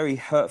very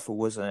hurtful,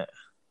 wasn't it?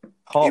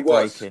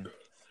 Heartbreaking.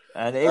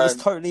 And it was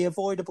totally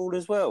avoidable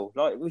as well.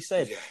 Like we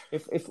said,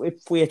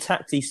 if we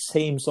attack these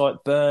teams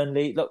like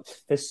Burnley, look,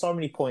 there's so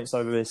many points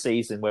over the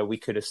season where we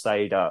could have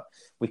stayed up.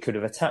 We could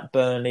have attacked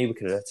Burnley, we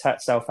could have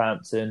attacked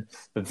Southampton.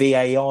 The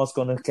VAR's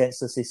gone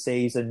against us this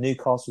season.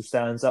 Newcastle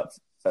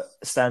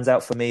stands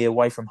out for me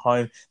away from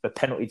home. The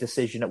penalty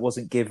decision that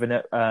wasn't given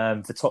at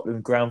the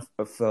Tottenham ground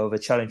for the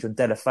challenge on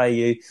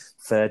Deulofeu,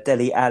 for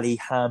Dele Alli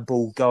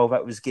handball goal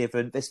that was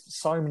given. There's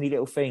so many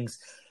little things.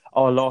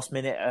 Our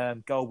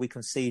last-minute goal we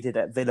conceded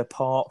at Villa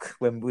Park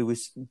when we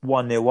was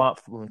 1-0 up,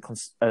 when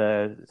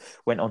we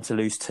went on to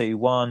lose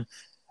 2-1.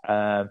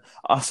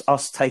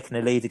 Us taking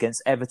the lead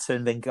against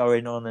Everton, then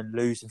going on and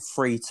losing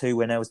 3-2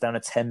 when I was down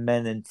to 10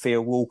 men, and Theo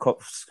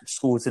Walcott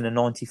scores in the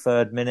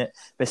 93rd minute.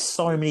 There's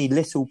so many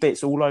little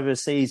bits all over the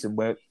season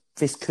where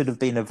this could have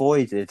been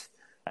avoided,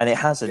 and it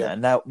hasn't.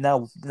 And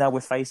now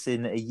we're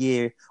facing a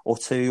year or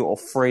two or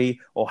three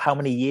or how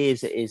many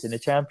years it is in the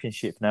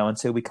Championship now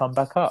until we come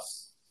back up.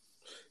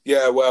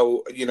 Yeah,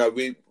 well, you know,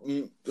 we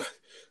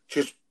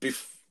just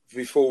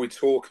before we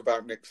talk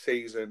about next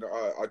season,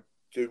 I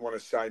do want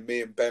to say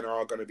me and Ben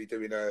are going to be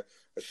doing a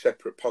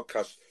separate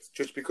podcast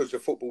just because the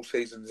football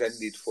season's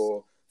ended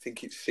for, I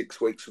think it's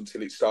 6 weeks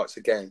until it starts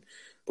again.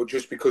 But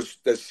just because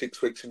there's 6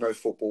 weeks of no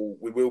football,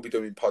 we will be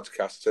doing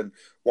podcasts, and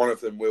one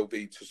of them will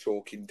be to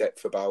talk in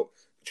depth about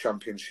the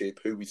Championship,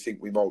 who we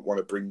think we might want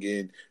to bring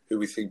in, who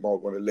we think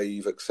might want to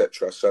leave,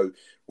 etc. So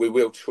we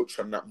will touch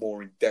on that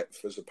more in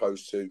depth as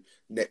opposed to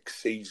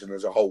next season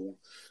as a whole,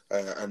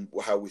 and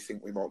how we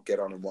think we might get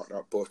on and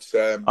whatnot. But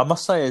I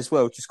must say as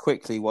well, just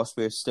quickly, whilst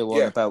we're still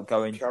on about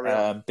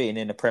being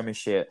in the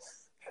Premiership,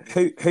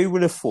 who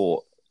would have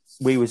thought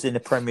we was in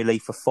the Premier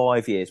League for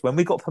 5 years when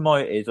we got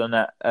promoted on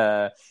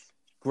that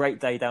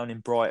great day down in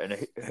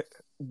Brighton?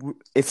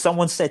 If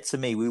someone said to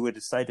me we would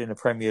have stayed in the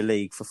Premier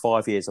League for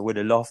 5 years, I would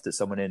have laughed at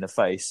someone in the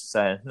face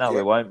saying, no,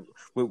 we won't.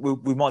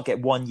 We might get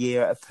 1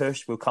 year at a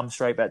push. We'll come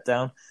straight back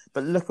down.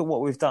 But look at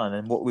what we've done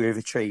and what we've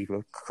achieved.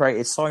 We've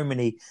created so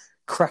many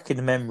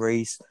cracking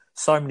memories,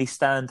 so many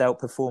standout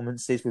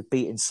performances. We've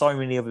beaten so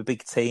many other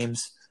big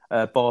teams,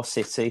 bar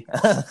City.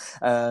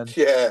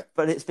 But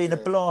it's been a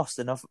blast,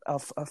 and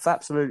I've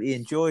absolutely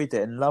enjoyed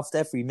it and loved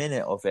every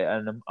minute of it.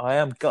 And I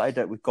am gutted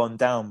that we've gone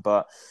down,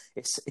 but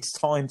it's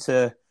time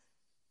to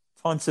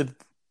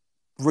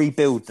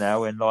rebuild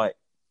now, and like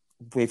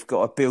we've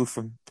got to build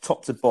from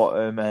top to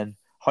bottom, and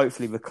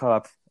hopefully the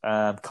club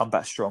come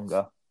back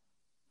stronger.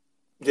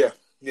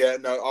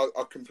 No,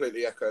 I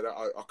completely echo that.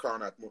 I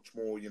can't add much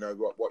more. You know,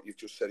 what you've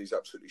just said is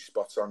absolutely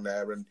spot on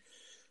there. And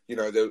you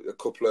know, a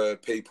couple of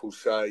people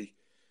say,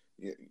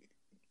 you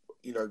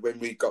know, when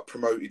we got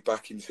promoted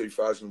back in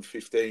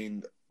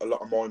 2015, a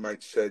lot of my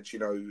mates said, you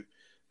know,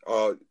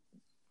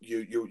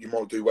 you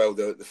might do well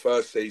the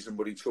first season,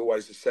 but it's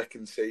always the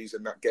second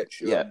season that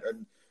gets you. Yeah.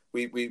 And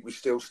we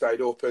still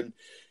stayed up, and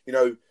you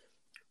know,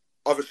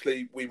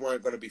 obviously we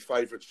weren't going to be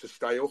favourites to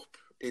stay up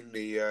in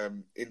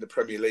the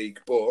Premier League.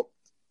 But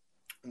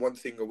one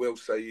thing I will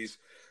say is,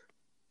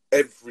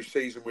 every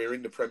season we're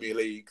in the Premier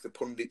League, the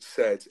pundits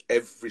said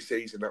every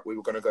season that we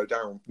were going to go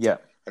down. Yeah.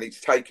 And it's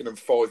taken them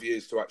 5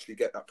 years to actually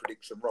get that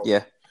prediction right.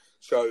 Yeah.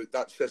 So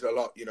that says a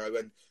lot, you know.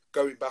 And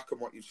going back on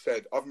what you've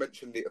said, I've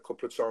mentioned it a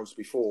couple of times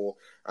before,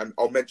 and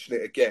I'll mention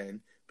it again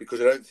because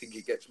I don't think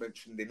it gets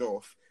mentioned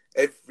enough.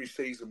 Every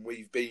season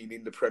we've been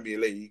in the Premier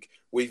League,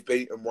 we've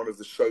beaten one of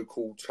the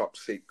so-called top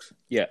six.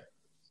 Yeah.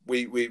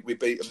 We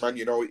beaten Man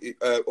United,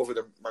 other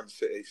than Man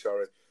City,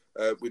 sorry.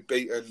 We've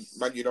beaten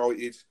Man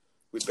United.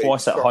 We've beaten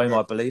twice at Tottenham. home,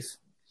 I believe.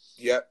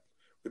 Yeah.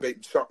 We've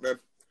beaten Tottenham.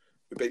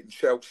 We've beaten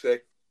Chelsea.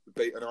 We've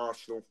beaten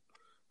Arsenal.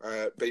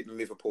 Beaten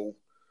Liverpool.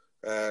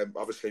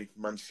 Obviously,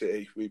 Man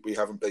City we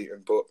haven't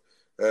beaten, but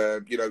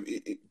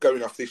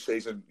going off this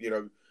season,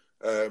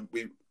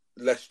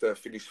 Leicester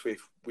finished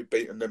fifth. We've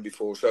beaten them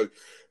before, so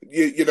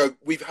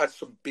we've had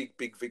some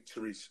big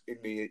victories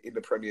in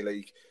the Premier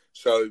League.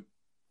 So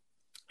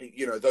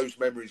those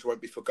memories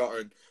won't be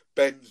forgotten.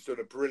 Ben's done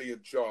a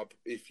brilliant job.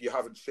 If you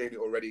haven't seen it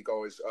already,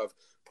 guys, of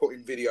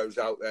putting videos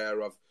out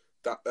there of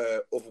that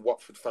other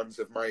Watford fans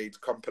have made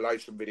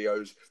compilation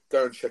videos.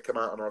 Go and check them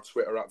out on our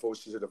Twitter at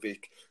Voices of the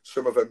Vic.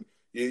 Some of them,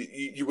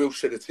 you will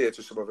shed a tear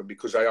to some of them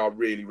because they are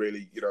really,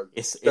 really,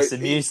 It's the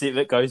music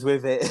that goes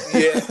with it.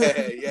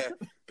 Yeah.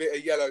 Bit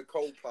of yellow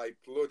Coldplay,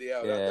 bloody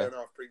hell, that don't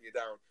half bring you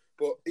down.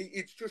 But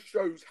it just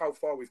shows how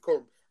far we've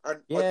come.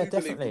 And I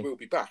do believe we will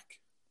be back.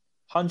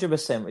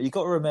 100%. You've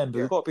got to remember,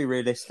 we've got to be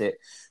realistic.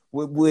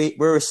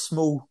 We're a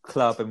small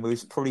club and we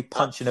was probably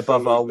punching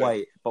above our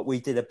weight, but we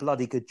did a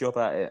bloody good job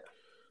at it.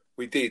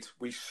 We did.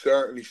 We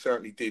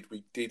certainly did.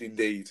 We did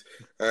indeed.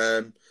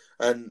 And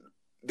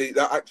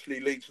that actually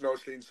leads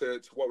nicely into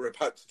what we're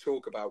about to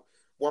talk about.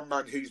 One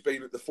man who's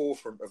been at the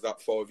forefront of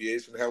that 5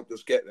 years and helped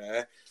us get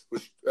there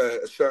was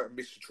a certain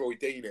Mr. Troy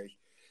Deeney.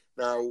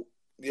 Now,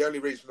 the only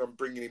reason I'm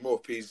bringing him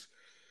up is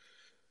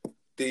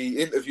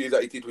the interview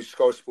that he did with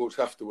Sky Sports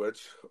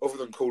afterwards, other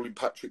than calling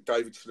Patrick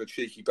Davidson a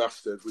cheeky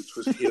bastard, which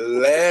was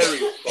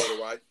hilarious, by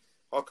the way.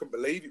 I couldn't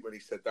believe it when he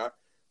said that.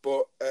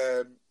 But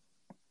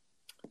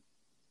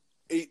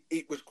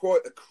it was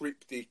quite a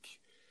cryptic,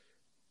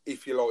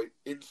 if you like,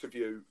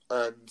 interview.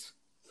 And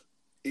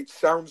it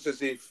sounds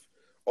as if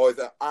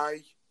either A,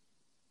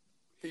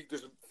 he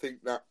doesn't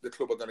think that the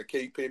club are going to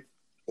keep him,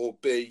 or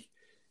B,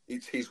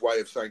 it's his way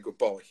of saying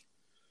goodbye.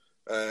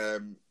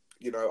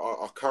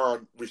 I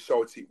can't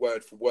recite it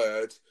word for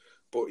word,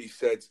 but he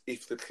said,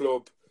 if the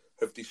club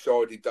have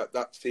decided that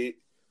that's it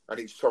and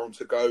it's time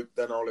to go,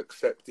 then I'll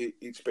accept it.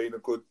 It's been a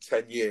good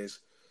 10 years.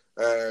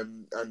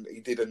 And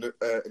he did an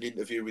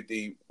interview with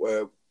the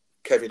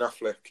Kevin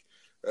Affleck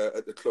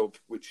at the club,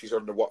 which is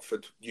on the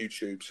Watford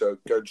YouTube. So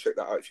go and check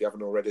that out if you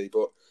haven't already.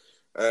 But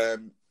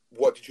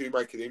what did you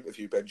make of the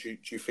interview, Ben? Do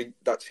you think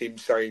that's him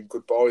saying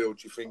goodbye, or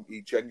do you think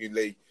he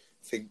genuinely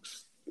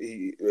thinks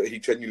he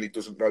genuinely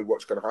doesn't know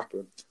what's going to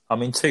happen?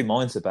 I'm in two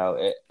minds about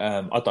it.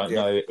 I don't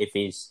know if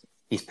he's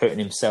putting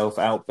himself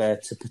out there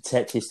to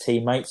protect his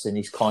teammates, and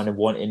he's kind of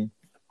wanting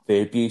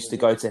the abuse to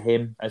go to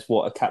him, as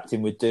what a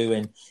captain would do.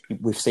 And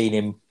we've seen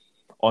him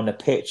on the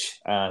pitch.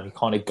 He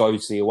kind of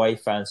goes to the away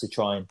fans to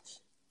try and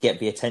get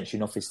the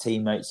attention off his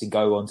teammates and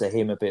go on to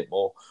him a bit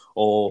more.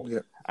 Or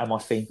am I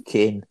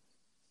thinking,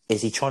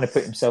 is he trying to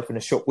put himself in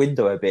a shop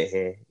window a bit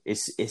here?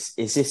 Is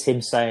this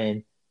him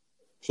saying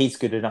he's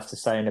good enough to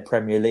stay in the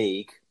Premier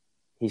League?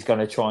 He's going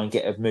to try and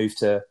get a move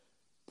to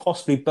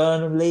possibly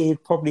Burnley.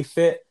 He'd probably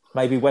fit.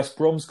 Maybe West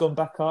Brom's gone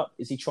back up.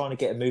 Is he trying to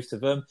get a move to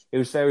them? It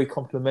was very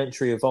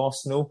complimentary of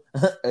Arsenal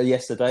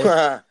yesterday. He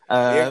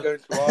ain't going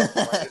to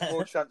Arsenal, mate. There's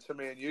more chance of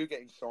me and you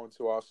getting signed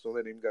to Arsenal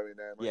than him going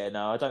there, mate. Yeah,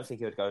 no, I don't think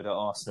he would go to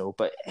Arsenal.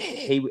 But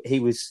he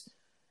was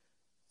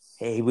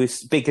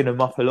bigging them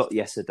up a lot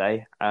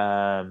yesterday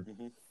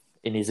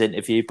in his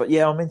interview. But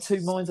yeah, I'm in two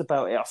minds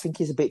about it. I think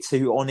he's a bit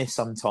too honest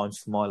sometimes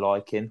for my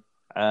liking.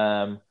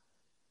 I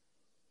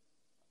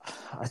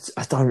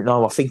don't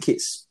know. I think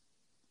it's.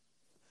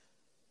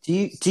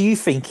 Do you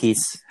think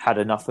he's had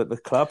enough at the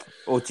club,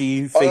 or do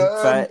you think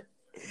that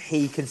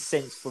he can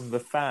sense from the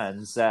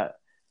fans that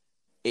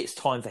it's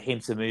time for him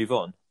to move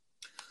on?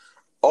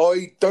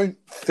 I don't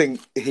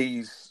think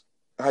he's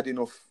had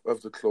enough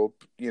of the club.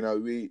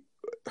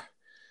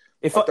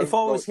 If I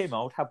was him,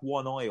 I would have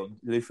one eye on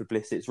Luther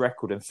Blissett's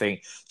record and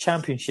think,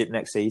 Championship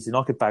next season,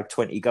 I could bag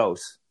 20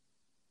 goals.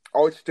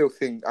 I still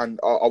think, and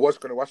I was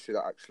going to ask you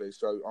that actually.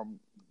 So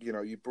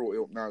you brought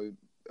it up now,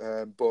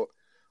 but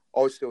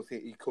I still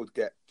think he could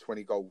get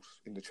 20 goals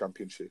in the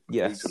Championship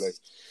easily.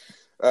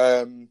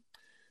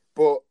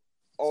 But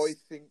I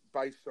think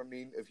based on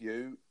the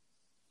interview,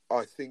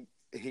 I think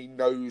he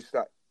knows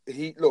that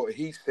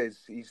he says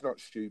he's not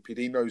stupid.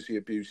 He knows the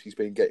abuse he's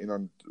been getting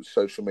on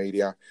social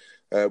media,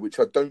 which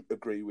I don't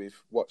agree with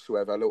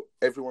whatsoever. Look,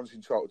 everyone's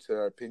entitled to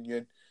their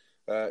opinion.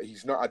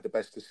 He's not had the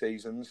best of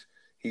seasons.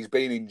 He's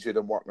been injured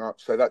and whatnot,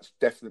 so that's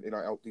definitely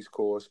not helped his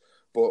cause.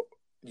 But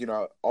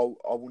I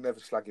will never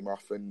slag him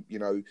off. And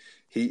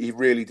he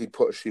really did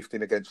put a shift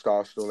in against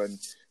Arsenal, and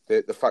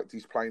the fact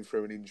he's playing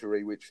through an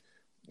injury, which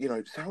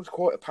it sounds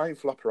quite a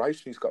painful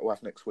operation he's got to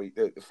have next week.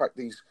 The fact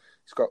he's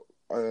got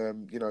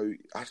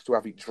has to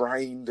have it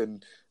drained,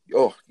 and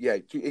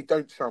it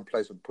don't sound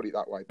pleasant, put it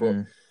that way.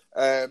 But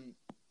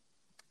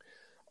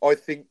I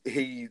think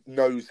he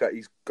knows that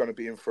he's going to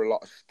be in for a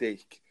lot of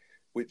stick,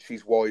 which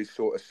is why he's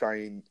sort of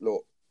saying,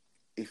 look,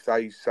 if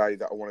they say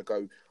that I want to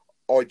go,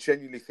 I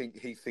genuinely think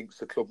he thinks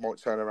the club might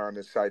turn around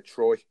and say,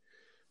 Troy,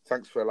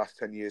 thanks for the last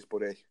 10 years,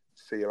 buddy.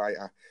 See you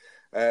later.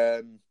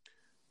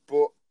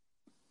 But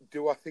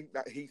do I think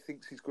that he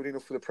thinks he's good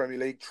enough for the Premier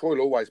League? Troy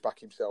will always back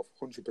himself,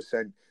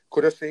 100%.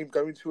 Could I see him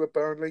going to a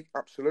Burnley?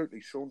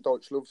 Absolutely. Sean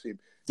Dyche loves him.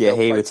 Yeah,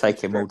 he would take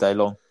him all day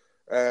long.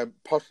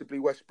 Possibly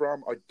West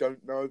Brom. I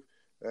don't know.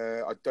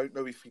 I don't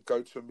know if he'd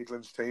go to a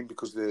Midlands team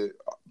because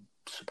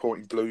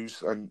supporting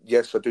Blues, and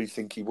yes, I do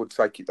think he would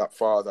take it that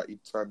far that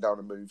he'd turn down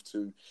a move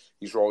to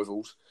his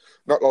rivals.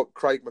 Not like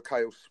Craig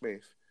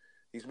McHale-Smith.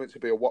 He's meant to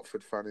be a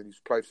Watford fan, and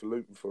he's played for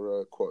Luton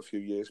for quite a few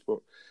years. But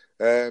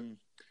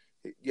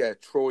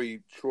Troy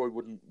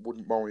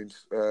wouldn't mind.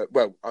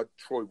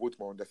 Troy would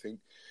mind, I think.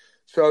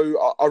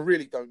 So I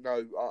really don't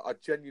know. I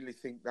genuinely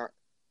think that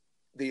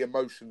the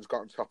emotions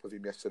got on top of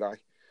him yesterday.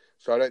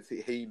 So I don't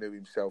think he knew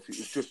himself. It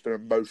was just an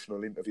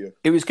emotional interview.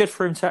 It was good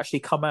for him to actually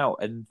come out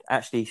and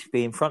actually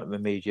be in front of the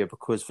media,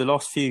 because for the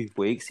last few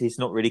weeks, he's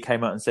not really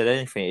came out and said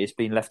anything. It's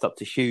been left up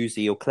to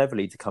Hughesy or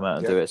Cleverley to come out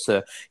and do it.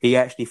 So he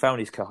actually found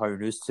his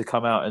cojones to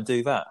come out and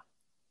do that.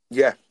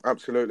 Yeah,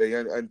 absolutely.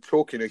 And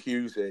talking of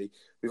Hughesy,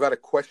 we've had a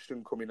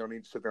question coming on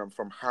Instagram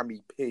from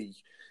Hammy P,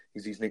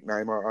 is his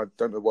nickname. I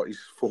don't know what his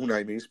full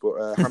name is,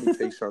 but Hammy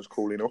P sounds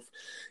cool enough.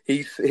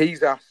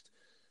 He's asked,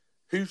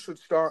 who should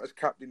start as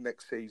captain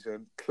next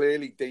season?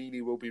 Clearly,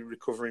 Deeney will be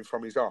recovering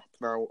from his up.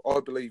 Now, I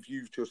believe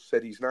you've just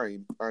said his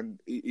name. And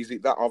is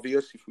it that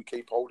obvious, if we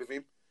keep hold of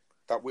him,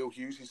 that Will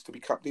Hughes is to be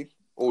captain?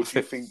 Or do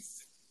you think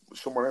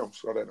someone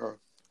else? I don't know.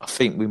 I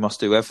think we must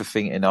do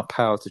everything in our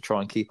power to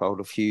try and keep hold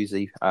of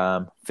Hughesy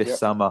this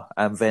summer.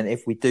 And then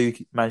if we do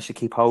manage to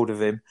keep hold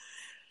of him,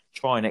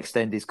 try and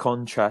extend his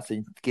contract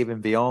and give him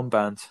the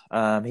armband.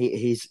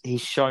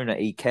 He's shown that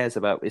he cares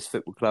about this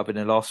football club in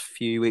the last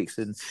few weeks,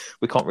 and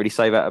we can't really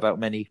say that about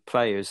many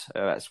players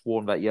that's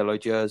worn that yellow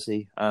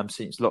jersey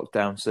since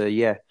lockdown. So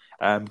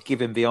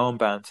give him the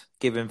armband,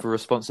 give him the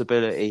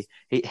responsibility.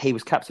 He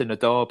was captain of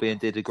Derby and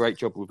did a great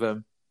job with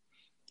them.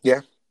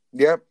 Yeah,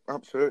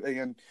 absolutely.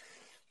 And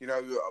you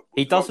know,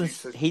 he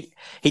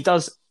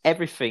does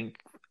everything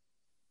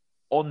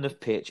on the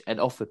pitch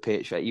and off the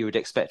pitch that you would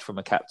expect from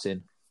a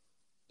captain.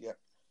 Yeah,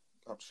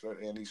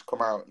 absolutely. And he's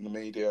come out in the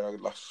media the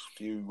last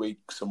few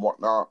weeks and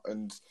whatnot.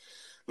 And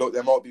look,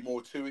 there might be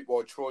more to it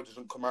why Troy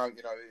doesn't come out.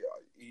 You know,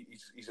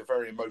 he's a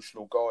very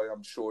emotional guy.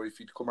 I'm sure if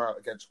he'd come out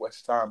against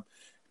West Ham,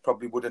 he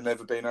probably would have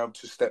never been able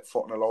to step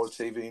foot on a live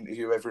TV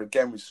interview ever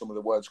again with some of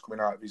the words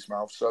coming out of his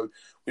mouth. So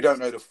we don't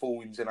know the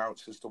full ins and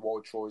outs as to why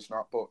Troy's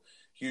not. But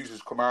Hughes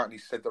has come out and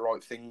he's said the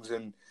right things,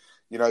 and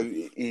you know,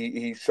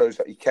 he shows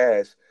that he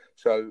cares.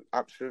 So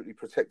absolutely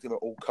protect him at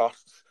all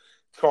costs.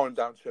 Tie him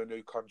down to a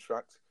new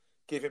contract.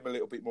 Give him a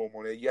little bit more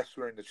money. Yes,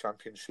 we're in the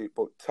Championship,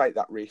 but take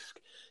that risk.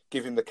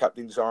 Give him the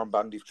captain's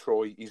armband if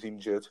Troy is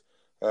injured.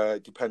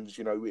 It depends,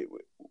 you know,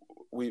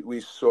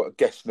 we're sort of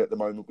guessing at the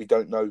moment. We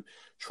don't know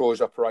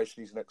Troy's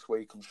operation is next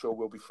week. I'm sure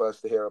we'll be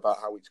first to hear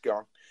about how it's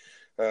gone.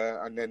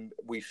 And then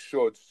we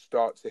should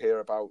start to hear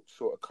about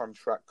sort of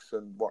contracts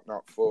and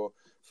whatnot for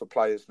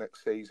players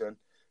next season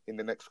in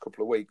the next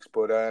couple of weeks.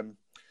 But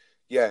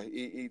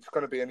it's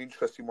going to be an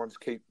interesting one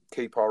to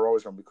keep our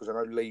eyes on, because I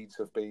know Leeds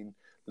have been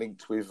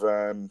linked with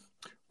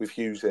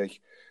Hughesy,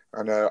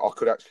 and I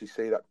could actually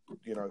see that,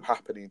 you know,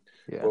 happening.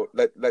 Yeah.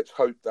 But let's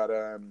hope that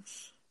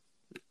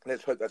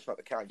that's not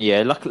the case.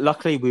 Yeah,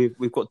 luckily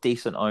we've got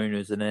decent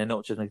owners, and they're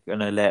not just going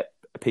to let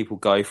people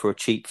go for a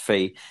cheap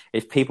fee.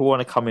 If people want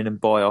to come in and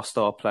buy our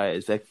star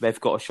players, they've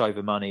got to show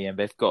the money, and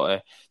they've got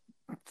to.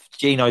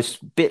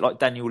 Gino's a bit like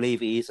Daniel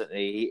Levy, isn't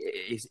he?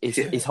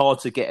 It's hard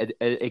to get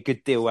a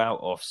good deal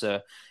out of.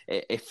 So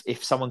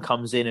if someone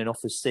comes in and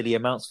offers silly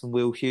amounts from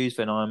Will Hughes,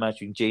 then I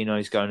imagine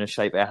Gino's going to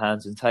shake their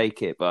hands and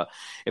take it. But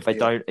if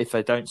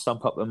they don't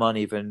stump up the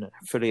money, then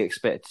fully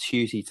expect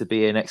Hughesy to be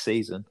here next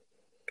season.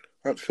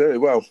 Absolutely.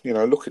 Well, you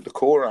know, look at the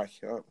core. I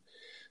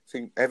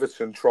think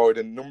Everton tried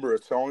a number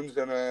of times,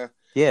 and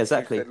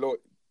exactly. They said, look,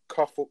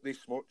 cough up this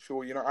much,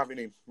 or you're not having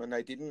him, and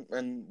they didn't,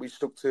 and we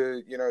stuck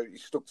to, you know, he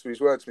stuck to his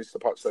words. Mr.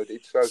 Potso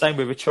did. So same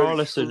with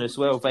Richarlison as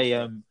well.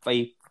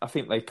 I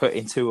think they put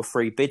in 2 or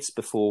 3 bids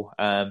before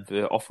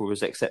the offer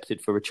was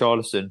accepted for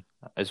Richarlison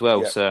as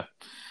well. Yeah. So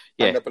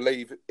yeah, and I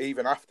believe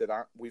even after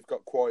that, we've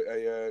got quite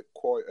a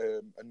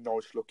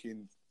nice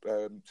looking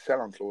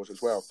sell-on clause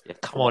as well. Yeah,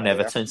 come on,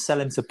 Everton,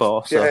 sell him to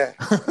Barca.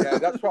 Yeah,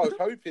 that's what I was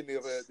hoping the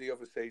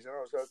other season.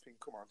 I was hoping,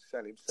 come on,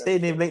 sell him. Seeing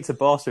him linked to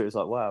Barca, it was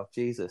like, wow,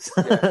 Jesus.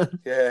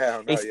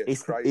 Yeah, I know,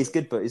 he's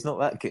good, but he's not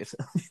that good.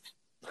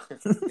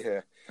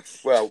 Yeah.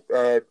 Well,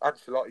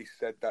 Ancelotti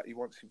said that he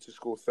wants him to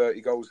score 30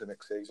 goals the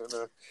next season.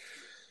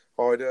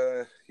 I'd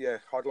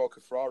like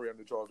a Ferrari on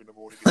the drive in the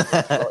morning.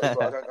 But I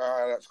don't know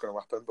how that's going to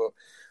happen. But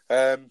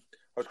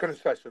I was going to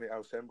say something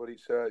else then, but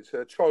it's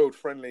a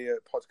child-friendly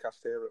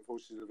podcast here at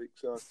Voices of Vic,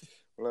 so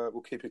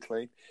we'll keep it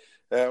clean.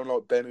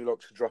 Unlike Ben, who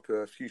likes to drop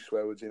a few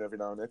swear words in every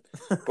now and then.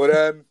 But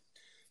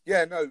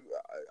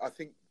I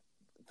think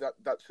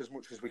that's as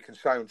much as we can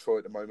say on Troy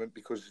at the moment,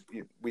 because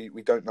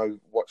we don't know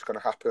what's going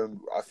to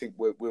happen. I think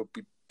we'll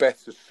be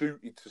better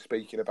suited to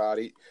speaking about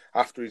it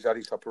after he's had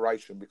his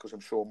operation, because I'm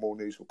sure more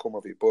news will come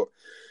of it. But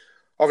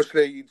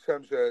obviously, in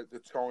terms of the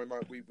time,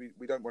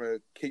 we don't want to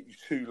keep you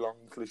too long,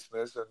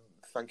 listeners, and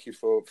thank you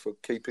for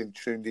keeping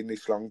tuned in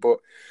this long. But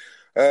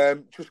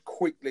just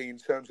quickly, in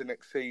terms of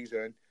next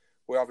season,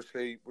 we're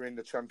in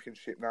the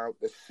Championship now.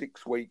 There's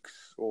 6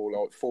 weeks, or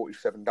like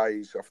 47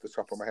 days off the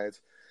top of my head,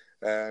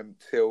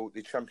 till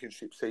the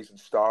Championship season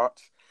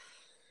starts.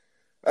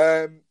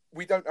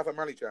 We don't have a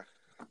manager.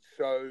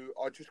 So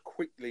I just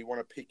quickly want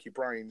to pick your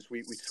brains.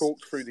 We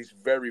talked through this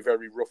very,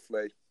 very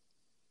roughly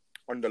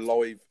on the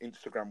live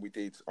Instagram we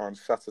did on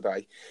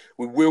Saturday.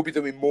 We will be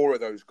doing more of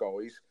those,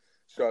 guys.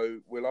 So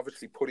we'll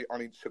obviously put it on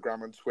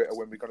Instagram and Twitter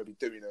when we're going to be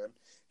doing them.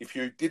 If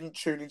you didn't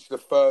tune into the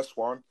first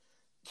one,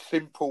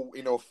 simple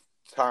enough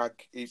tag.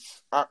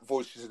 It's at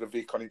Voices of the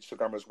Vic on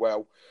Instagram as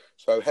well.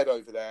 So head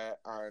over there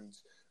and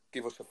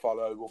give us a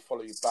follow. We'll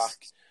follow you back.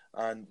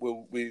 And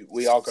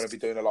we are going to be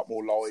doing a lot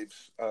more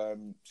lives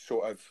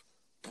sort of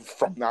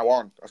from now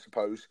on, I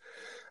suppose.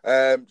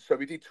 So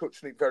we did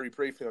touch on it very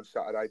briefly on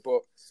Saturday,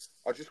 but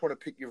I just want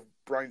to pick your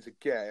brains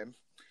again.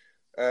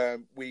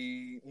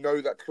 We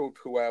know that Claude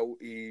Puel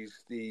is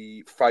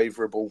the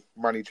favourable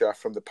manager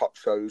from the pot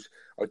shows.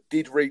 I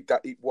did read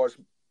that it was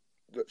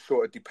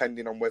sort of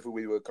depending on whether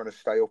we were going to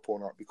stay up or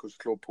not, because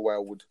Claude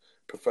Puel would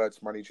prefer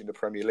to manage in the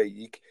Premier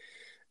League.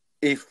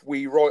 If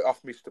we write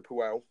off Mr.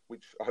 Puel,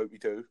 which I hope we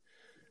do,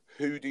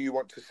 who do you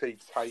want to see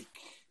take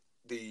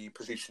the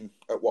position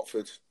at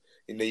Watford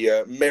in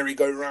the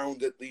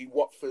merry-go-round at the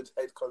Watford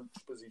head coach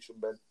position,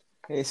 Ben?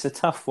 It's a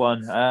tough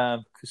one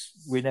because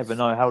we never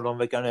know how long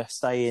they're going to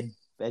stay in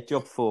their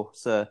job for.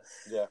 So,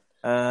 yeah.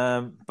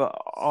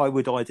 But I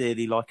would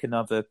ideally like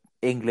another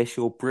English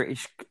or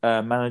British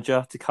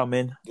manager to come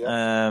in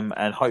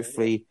and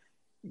hopefully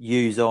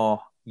use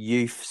our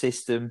youth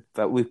system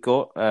that we've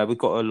got. We've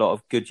got a lot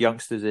of good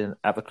youngsters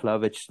at the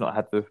club. They just not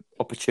had the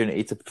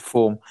opportunity to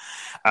perform.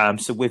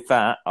 So with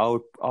that, I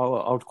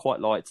would quite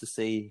like to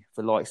see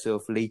the likes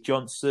of Lee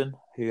Johnson,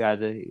 who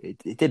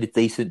did a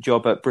decent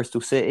job at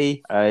Bristol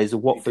City. He's a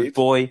Watford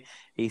boy.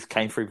 He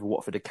came through the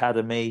Watford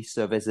Academy,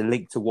 so there's a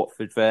link to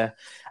Watford there.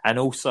 And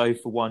also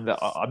for one that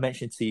I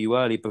mentioned to you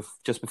earlier,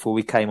 just before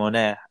we came on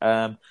air.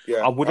 I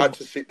had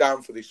to sit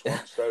down for this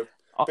one, so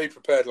be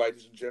prepared,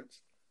 ladies and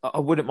gents. I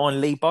wouldn't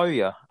mind Lee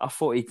Bowyer. I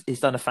thought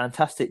he's done a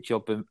fantastic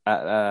job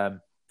at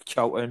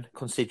Charlton,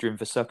 considering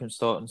the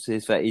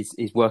circumstances that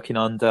he's working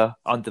under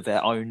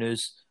their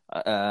owners.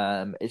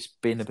 It's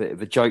been a bit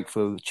of a joke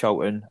for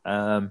Charlton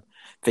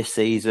this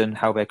season,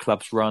 how their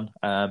club's run.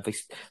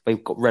 They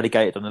got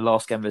relegated on the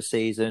last game of the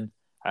season.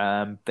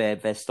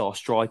 Their star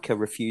striker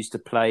refused to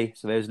play,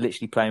 so they was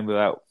literally playing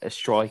without a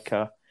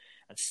striker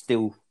and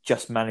still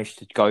just managed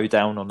to go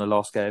down on the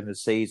last game of the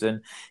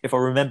season. If I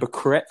remember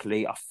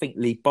correctly, I think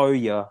Lee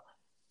Bowyer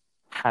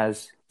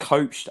has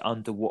coached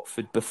under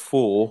Watford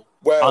before,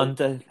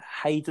 under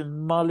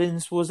Hayden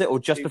Mullins, was it? Or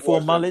just before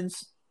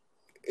Mullins?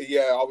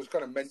 Yeah, I was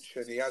going to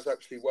mention he has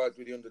actually worked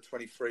with the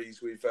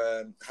under-23s with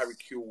Harry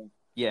Kewell.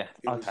 Yeah,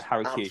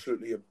 Harry Kewell.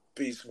 Absolutely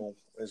abysmal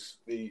as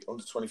the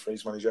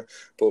under-23s manager.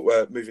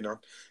 But moving on.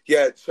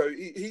 Yeah, so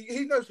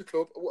he knows the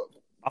club.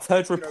 I've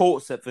heard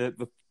reports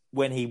that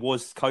when he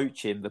was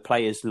coaching, the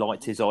players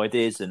liked his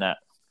ideas and that.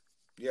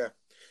 Yeah.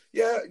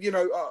 Yeah,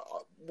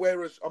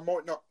 whereas I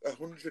might not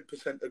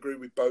 100% agree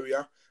with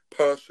Bowyer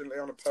personally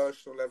on a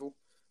personal level.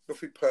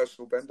 Nothing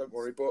personal, Ben, don't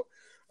worry. But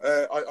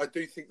I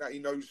do think that he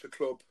knows the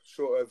club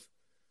sort of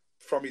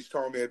from his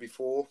time here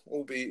before,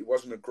 albeit it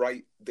wasn't a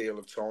great deal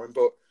of time.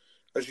 But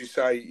as you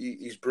say,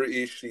 he's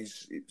British.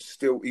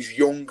 He's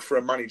young for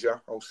a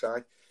manager, I'll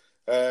say.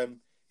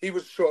 He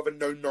was sort of a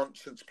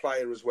no-nonsense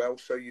player as well,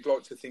 so you'd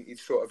like to think he'd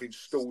sort of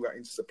install that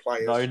into the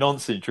players. No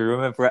nonsense. Do you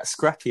remember that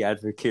scrappy he had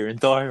with Kieran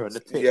Dyer on the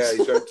pitch? Yeah,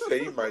 his own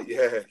teammate.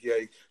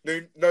 Yeah.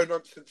 No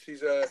nonsense. He's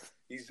saying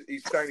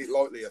it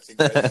lightly, I think.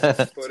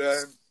 But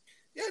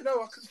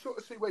I can sort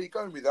of see where you're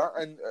going with that,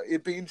 and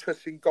it'd be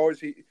interesting,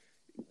 guys.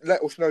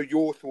 Let us know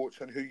your thoughts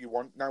on who you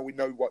want. Now we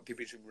know what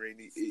division we're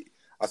in.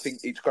 I think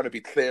it's going to be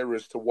clear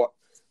as to what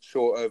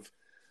sort of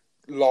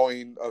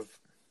line of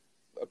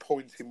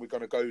appointing we're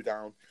going to go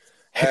down.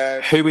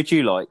 Who would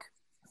you like?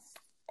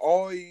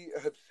 I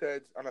have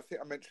said, and I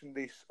think I mentioned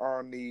this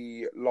on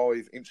the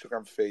live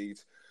Instagram feed,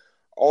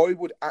 I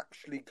would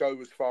actually go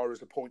as far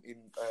as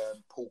appointing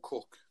Paul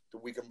Cook, the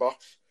Wigan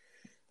boss.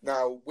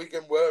 Now,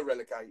 Wigan were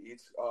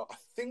relegated. I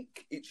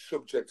think it's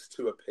subject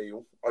to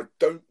appeal. I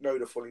don't know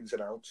the full ins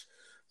and outs.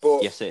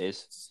 But yes, it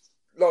is.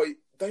 Like,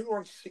 they were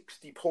on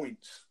 60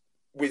 points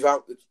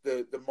without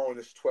the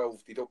minus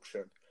 12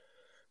 deduction.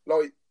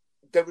 Like,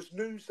 there was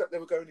news that they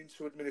were going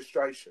into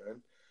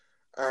administration,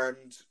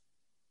 and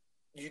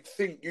you'd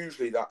think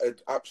usually that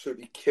would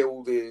absolutely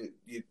kill the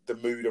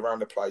mood around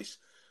the place.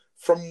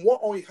 From what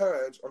I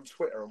heard on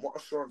Twitter and what I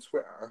saw on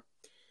Twitter,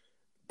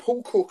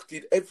 Paul Cook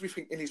did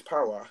everything in his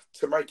power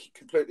to make it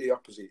completely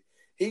opposite.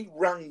 He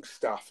rang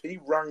staff, he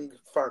rang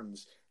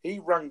fans, he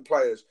rang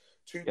players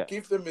to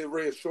give them a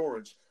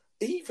reassurance.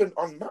 Even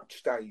on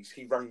match days,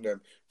 he rang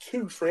them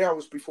 2-3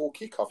 hours before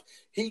kickoff.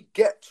 He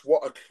gets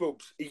what a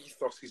club's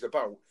ethos is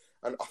about.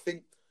 And I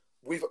think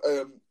with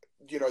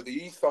the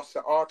ethos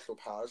that our club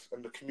has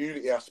and the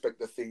community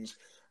aspect of things,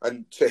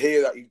 and to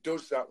hear that he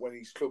does that when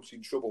his club's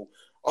in trouble,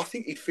 I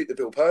think he'd fit the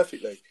bill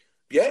perfectly.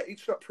 Yeah,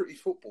 it's not pretty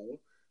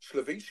football.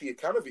 Slavisa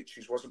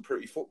Jokanović's wasn't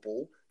pretty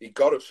football. He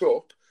got us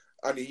up,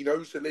 and he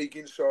knows the league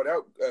inside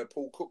out,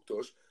 Paul Cook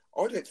does.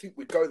 I don't think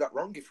we'd go that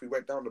wrong if we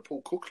went down the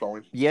Paul Cook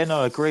line. Yeah,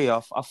 no, I agree.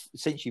 I've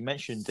since you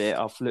mentioned it,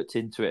 I've looked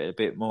into it a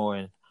bit more,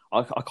 and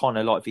I kind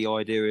of like the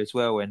idea as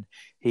well. And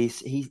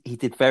he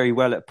did very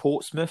well at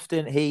Portsmouth,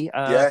 didn't he?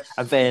 Yes,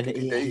 And then he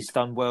did indeed. he's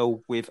done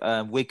well with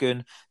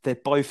Wigan. They're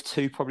both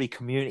two probably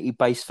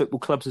community-based football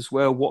clubs as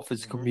well.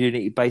 Watford's a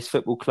community-based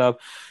football club.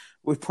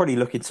 We're probably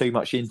looking too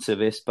much into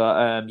this, but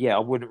I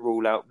wouldn't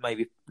rule out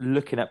maybe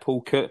looking at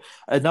Paul Cook.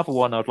 Another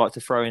one I'd like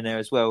to throw in there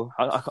as well.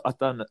 I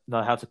don't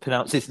know how to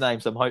pronounce his name,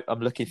 so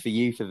I'm looking for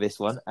you for this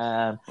one.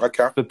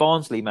 Okay. The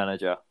Barnsley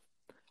manager.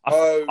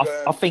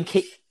 I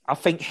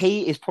think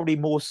he is probably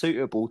more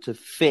suitable to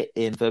fit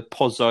in the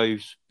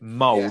Pozzo's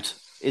mould,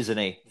 isn't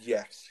he?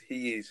 Yes,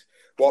 he is.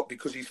 What?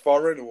 Because he's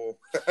foreign, or?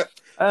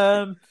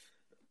 I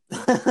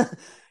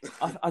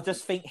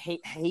just think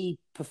he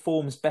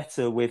performs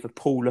better with a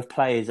pool of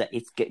players that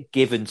it's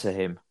given to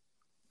him.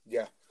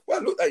 Yeah.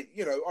 Well, look, I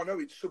know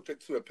it's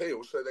subject to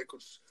appeal, so they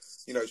could,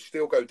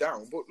 still go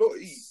down. But look,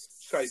 he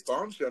saved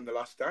Barnsley on the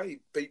last day. He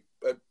beat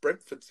a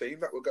Brentford team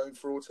that were going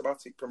for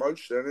automatic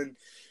promotion, and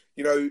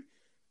he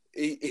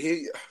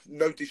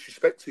no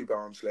disrespect to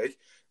Barnsley,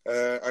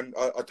 and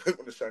I don't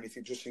want to say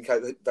anything just in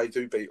case they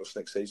do beat us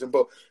next season,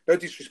 but no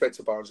disrespect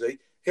to Barnsley.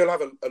 He'll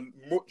have a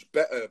much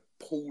better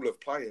pool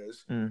of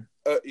players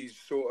at his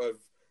sort of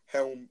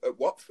helm at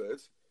Watford,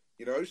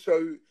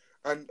 so,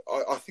 and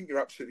I think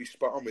you're absolutely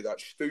spot on with that.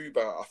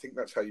 Stuber, I think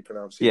that's how you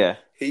pronounce it. Yeah.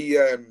 He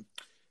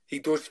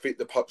does fit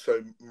the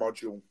Pozzo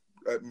model,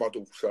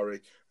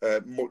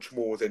 much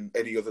more than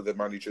any other of the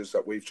managers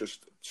that we've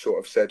just sort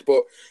of said.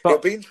 But it'll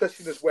be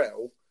interesting as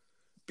well,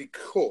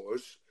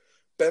 because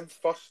Ben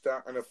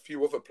Foster and a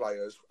few other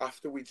players,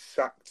 after we'd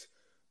sacked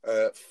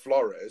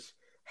Flores,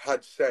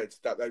 had said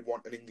that they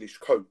want an English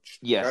coach.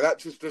 Yeah. Now, that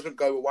just doesn't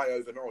go away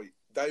overnight.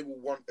 They will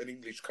want an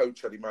English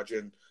coach, I'd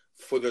imagine,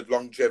 for the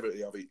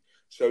longevity of it.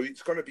 So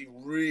it's going to be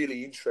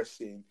really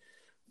interesting.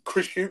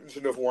 Chris Hughton's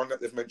another one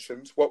that they've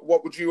mentioned.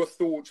 What would your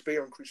thoughts be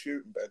on Chris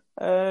Hughton, Ben?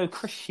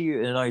 Chris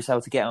Hughton knows how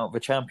to get out of the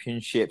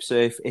Championship.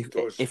 So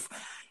if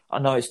I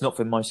know it's not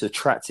the most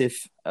attractive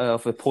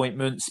of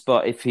appointments,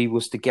 but if he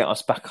was to get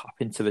us back up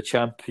into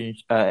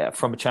the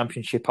from a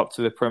Championship up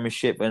to the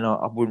Premiership, then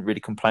I wouldn't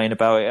really complain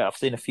about it. I've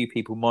seen a few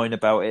people moan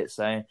about it,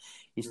 saying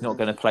he's not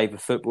going to play the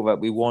football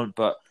that we want.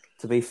 But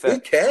to be fair, who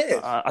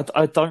cares?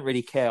 I don't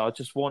really care. I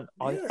just want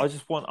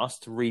us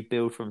to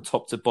rebuild from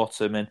top to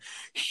bottom, and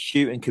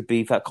Hughton could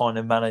be that kind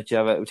of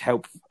manager that would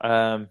help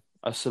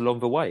us along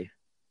the way.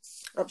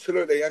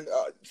 Absolutely, and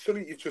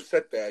something you've just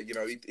said there,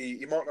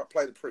 he might not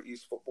play the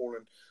prettiest football,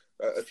 and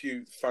a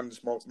few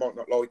fans might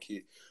not like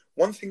it.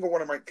 One thing I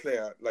want to make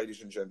clear,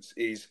 ladies and gents,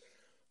 is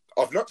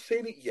I've not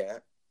seen it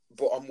yet,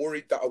 but I'm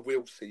worried that I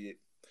will see it,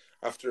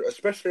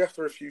 especially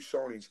after a few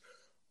signings.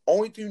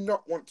 I do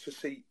not want to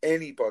see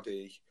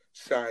anybody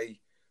say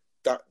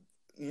that,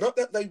 not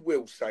that they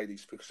will say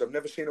this, because I've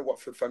never seen a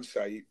Watford fan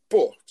say it,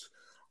 but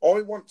I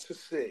don't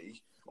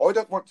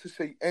want to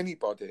see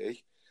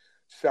anybody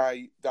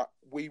say that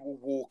we will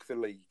walk the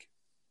league.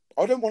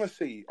 I don't want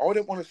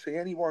to see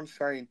anyone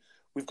saying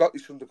we've got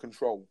this under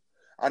control.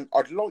 And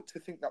I'd like to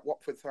think that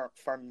Watford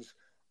fans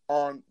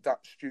aren't that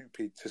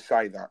stupid to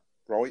say that,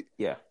 right?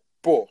 Yeah.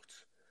 But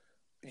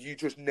you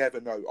just never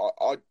know.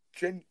 I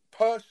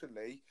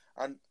personally,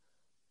 and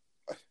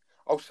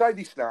I'll say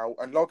this now,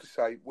 and like I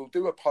say, we'll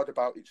do a pod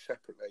about it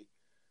separately.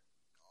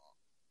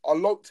 I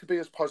like to be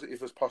as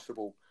positive as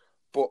possible,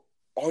 but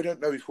I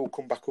don't know if we'll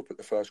come back up at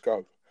the first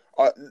go.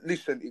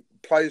 Listen,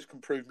 players can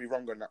prove me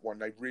wrong on that one.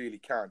 They really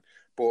can.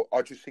 But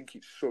I just think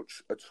it's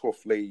such a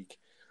tough league.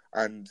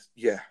 And,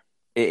 yeah.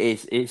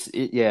 It is.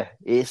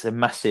 It's a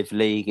massive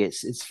league.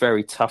 It's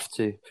very tough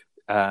to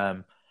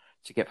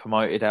get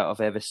promoted out of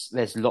there.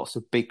 There's lots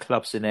of big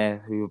clubs in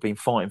there who have been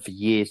fighting for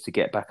years to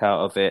get back out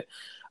of it.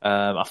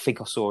 I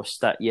think I saw a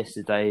stat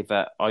yesterday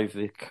that over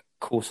the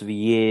course of the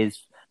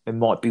years, there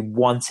might be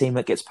one team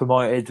that gets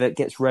promoted that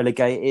gets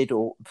relegated,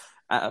 or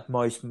at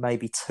most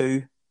maybe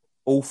two.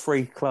 All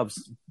three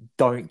clubs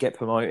don't get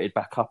promoted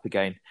back up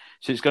again.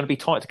 So it's going to be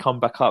tight to come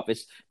back up.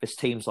 There's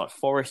teams like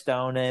Forest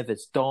down there.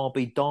 There's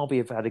Derby. Derby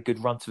have had a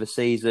good run to the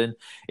season.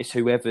 It's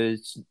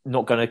whoever's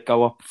not going to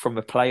go up from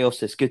the playoffs.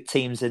 There's good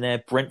teams in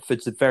there.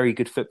 Brentford's a very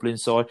good footballing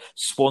side.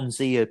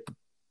 Swansea are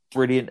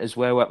brilliant as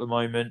well at the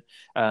moment.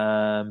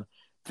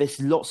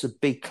 There's lots of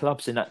big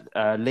clubs in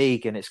that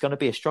league, and it's going to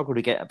be a struggle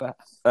to get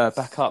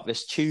back up.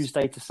 There's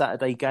Tuesday to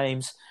Saturday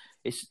games.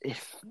 They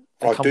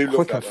come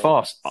quick and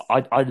fast.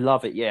 I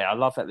love it. Yeah, I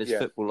love that there's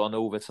football on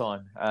all the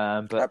time.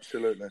 But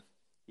absolutely,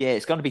 yeah,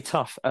 it's going to be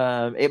tough.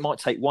 It might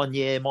take 1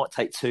 year, it might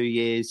take 2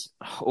 years,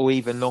 or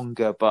even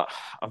longer. But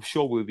I'm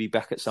sure we'll be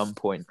back at some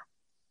point.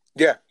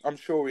 Yeah, I'm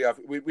sure we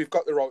have. We've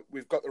got the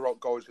right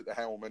guys at the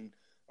helm, and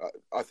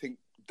I think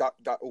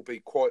that will be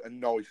quite a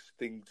nice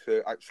thing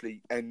to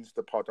actually end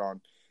the pod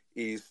on.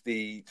 Is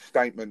the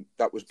statement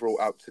that was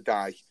brought out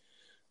today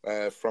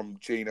from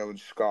Gino and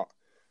Scott.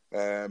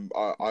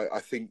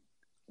 I think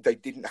they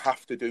didn't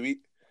have to do it,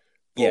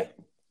 but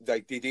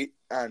they did it,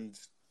 and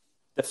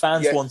the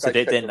fans wanted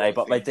it, didn't they?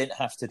 But they didn't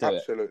have to do it.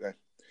 Absolutely.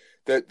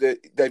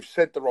 They've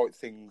said the right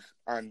things,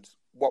 and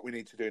what we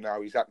need to do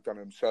now is act on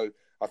them. So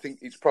I think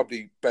it's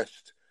probably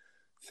best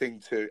thing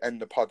to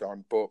end the pod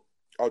on. But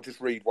I'll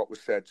just read what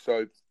was said.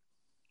 So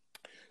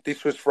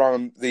this was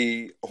from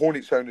the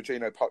Hornets owner,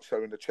 Gino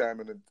Pozzo, and the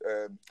chairman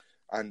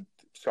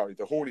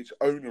the Hornets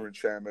owner and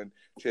chairman,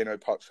 Gino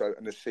Pozzo,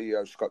 and the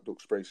CEO, Scott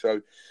Duxbury.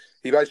 So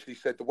he basically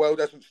said, the world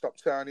hasn't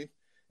stopped turning,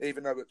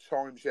 even though at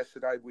times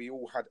yesterday we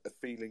all had a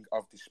feeling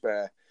of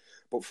despair.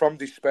 But from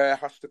despair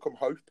has to come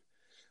hope.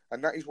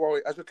 And that is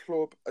why, as a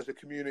club, as a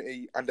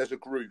community, and as a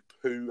group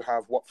who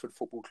have Watford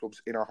Football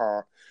Clubs in our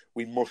heart,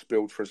 we must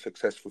build for a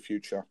successful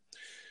future.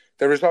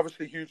 There is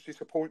obviously huge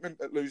disappointment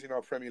at losing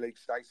our Premier League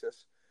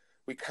status.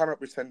 We cannot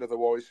pretend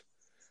otherwise.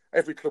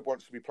 Every club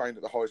wants to be playing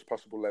at the highest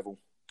possible level.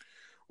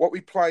 What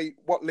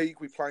league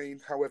we play in,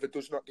 however,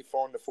 does not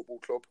define the football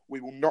club. We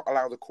will not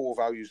allow the core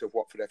values of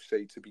Watford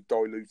FC to be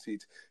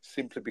diluted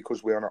simply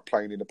because we are not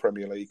playing in the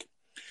Premier League.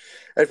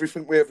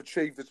 Everything we have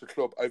achieved as a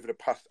club over the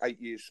past 8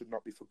 years should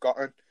not be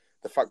forgotten.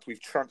 The fact we've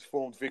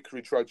transformed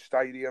Vicarage Road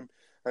Stadium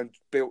and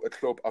built a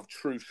club of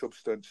true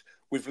substance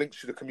with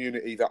links to the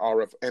community that are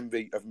of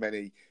envy of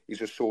many is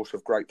a source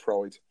of great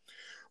pride.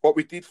 What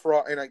we did for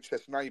our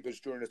NHS neighbours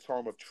during a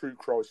time of true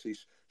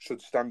crisis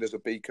should stand as a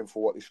beacon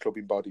for what this club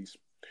embodies.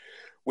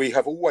 We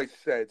have always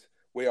said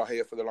we are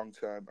here for the long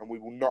term, and we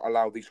will not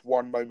allow this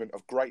one moment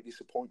of great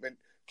disappointment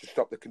to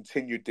stop the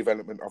continued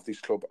development of this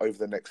club over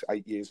the next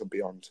 8 years and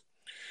beyond.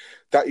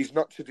 That is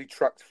not to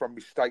detract from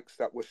mistakes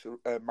that were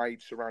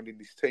made surrounding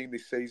this team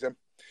this season.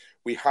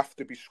 We have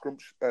to be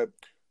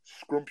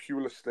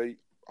scrupulously,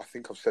 I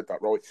think I've said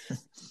that right.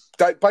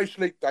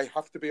 They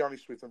have to be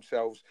honest with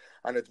themselves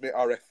and admit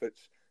our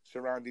efforts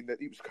surrounding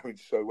that. It was going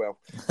so well.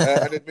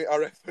 And admit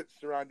our efforts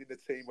surrounding the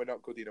team were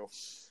not good enough.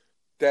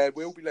 There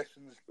will be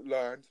lessons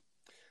learned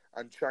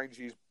and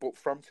changes, but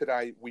from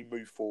today we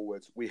move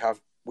forward. We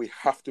have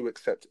to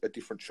accept a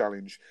different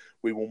challenge.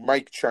 We will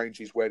make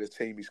changes where the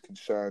team is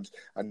concerned,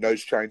 and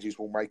those changes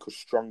will make us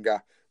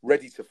stronger,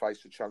 ready to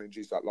face the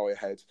challenges that lie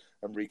ahead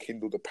and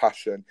rekindle the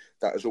passion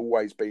that has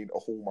always been a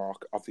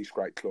hallmark of this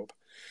great club.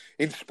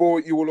 In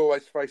sport, you will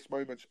always face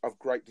moments of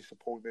great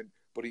disappointment,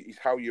 but it is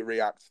how you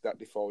react that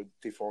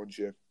defines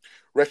you.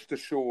 Rest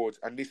assured,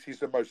 and this is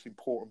the most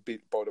important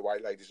bit, by the way,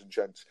 ladies and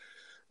gents,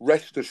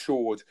 rest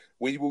assured,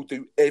 we will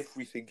do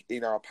everything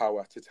in our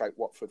power to take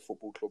Watford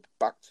Football Club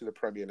back to the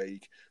Premier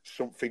League,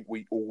 something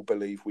we all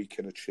believe we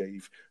can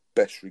achieve.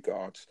 Best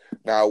regards.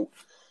 Now,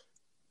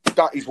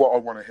 that is what I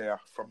want to hear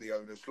from the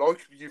owners. Like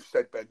you've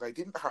said, Ben, they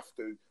didn't have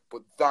to,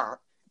 but that,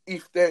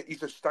 if there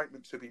is a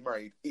statement to be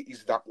made, it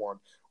is that one.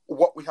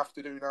 What we have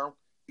to do now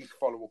is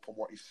follow up on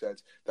what he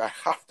said. They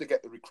have to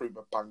get the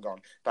recruitment bang on.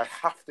 They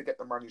have to get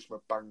the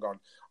management bang on.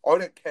 I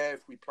don't care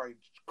if we play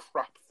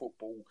crap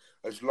football,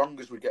 as long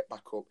as we get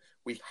back up,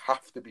 we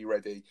have to be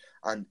ready.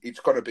 And it's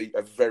going to be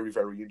a very,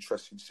 very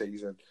interesting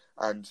season.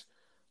 And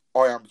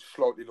I am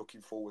slightly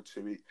looking forward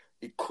to it.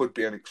 It could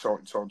be an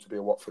exciting time to be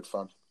a Watford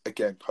fan.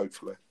 Again,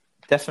 hopefully.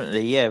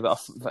 Definitely, yeah. But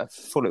I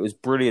thought it was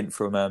brilliant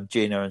from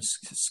Gino and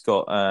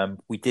Scott.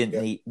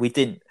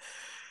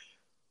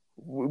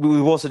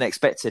 We wasn't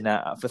expecting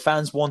that. The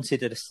fans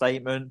wanted a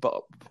statement,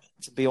 but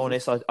to be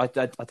honest, I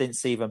didn't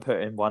see them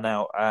putting one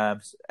out.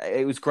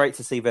 It was great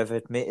to see they've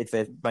admitted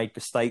they've made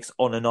mistakes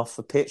on and off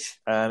the pitch.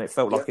 It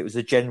felt like it was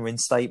a genuine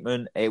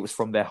statement. It was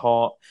from their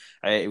heart.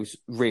 It was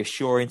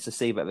reassuring to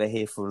see that they're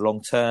here for the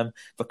long term.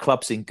 The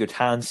club's in good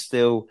hands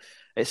still.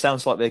 It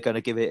sounds like they're going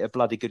to give it a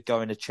bloody good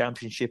go in the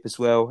Championship as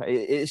well.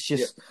 It's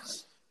just...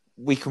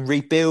 We can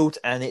rebuild,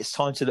 and it's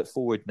time to look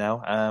forward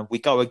now. We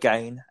go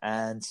again,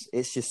 and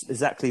it's just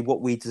exactly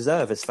what we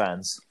deserve as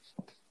fans.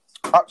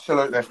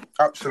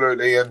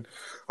 Absolutely, and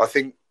I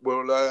think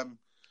we'll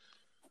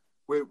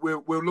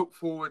look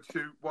forward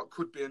to what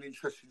could be an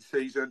interesting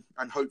season,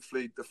 and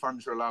hopefully the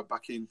fans are allowed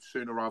back in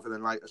sooner rather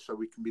than later, so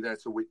we can be there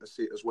to witness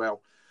it as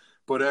well.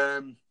 But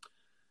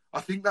I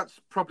think that's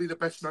probably the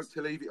best note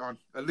to leave it on.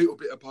 A little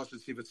bit of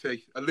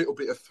positivity, a little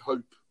bit of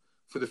hope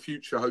for the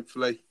future,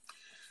 hopefully.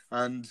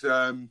 And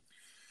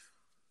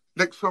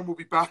next time we'll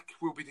be back,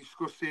 we'll be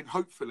discussing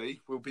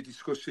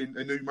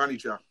a new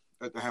manager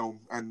at the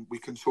helm, and we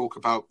can talk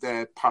about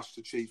their past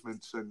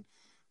achievements and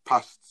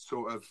past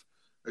sort of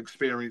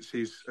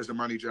experiences as a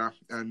manager,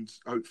 and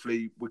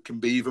hopefully we can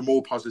be even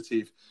more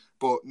positive.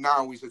 But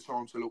now is the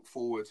time to look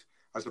forward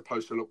as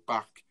opposed to look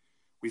back.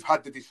 We've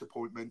had the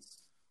disappointment.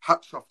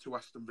 Hats off to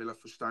Aston Villa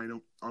for staying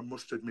up. I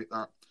must admit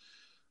that.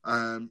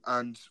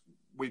 And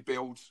we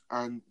build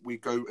and we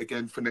go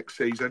again for next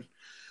season.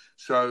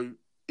 So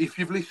if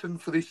you've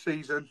listened for this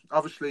season,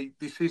 obviously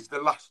this is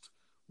the last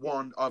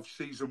one of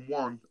season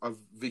 1 of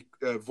Vic,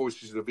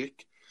 Voices of the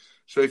Vic.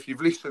 So if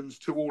you've listened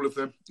to all of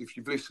them, if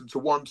you've listened to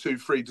 1, 2,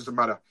 3, doesn't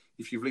matter.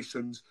 If you've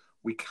listened,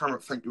 we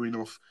cannot thank you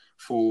enough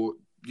for,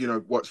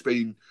 what's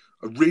been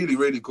a really,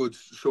 really good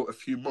sort of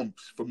few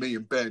months for me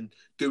and Ben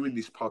doing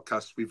this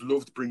podcast. We've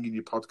loved bringing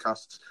you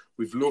podcasts.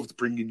 We've loved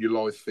bringing you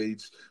live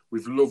feeds.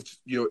 We've loved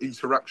your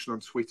interaction on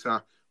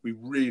Twitter. We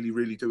really,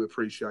 really do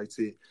appreciate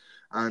it.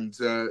 And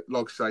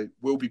like I say,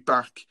 we'll be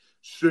back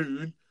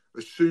soon,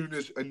 as soon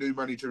as a new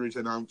manager is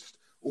announced.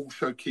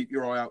 Also, keep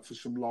your eye out for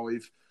some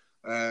live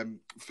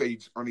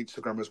feeds on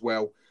Instagram as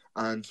well.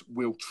 and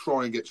we'll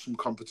try and get some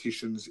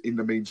competitions in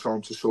the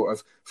meantime to sort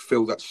of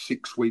fill that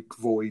 6-week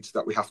void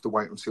that we have to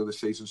wait until the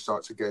season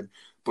starts again.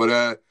 But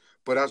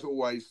as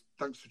always,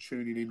 thanks for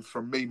tuning in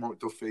from me, Mike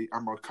Duffy,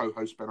 and my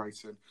co-host Ben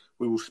Ayton.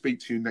 We will speak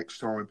to you next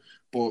time.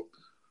 But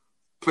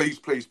please,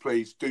 please,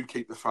 please do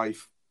keep the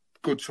faith.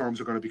 Good times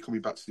are going to be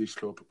coming back to this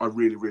club. I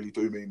really, really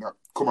do mean that.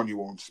 Come on, you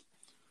Horns.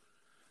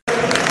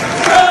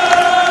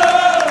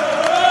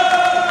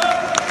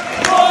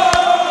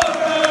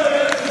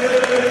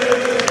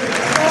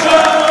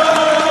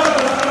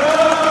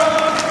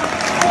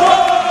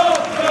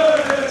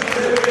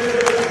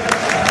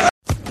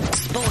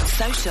 Sports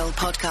Social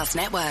Podcast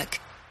Network.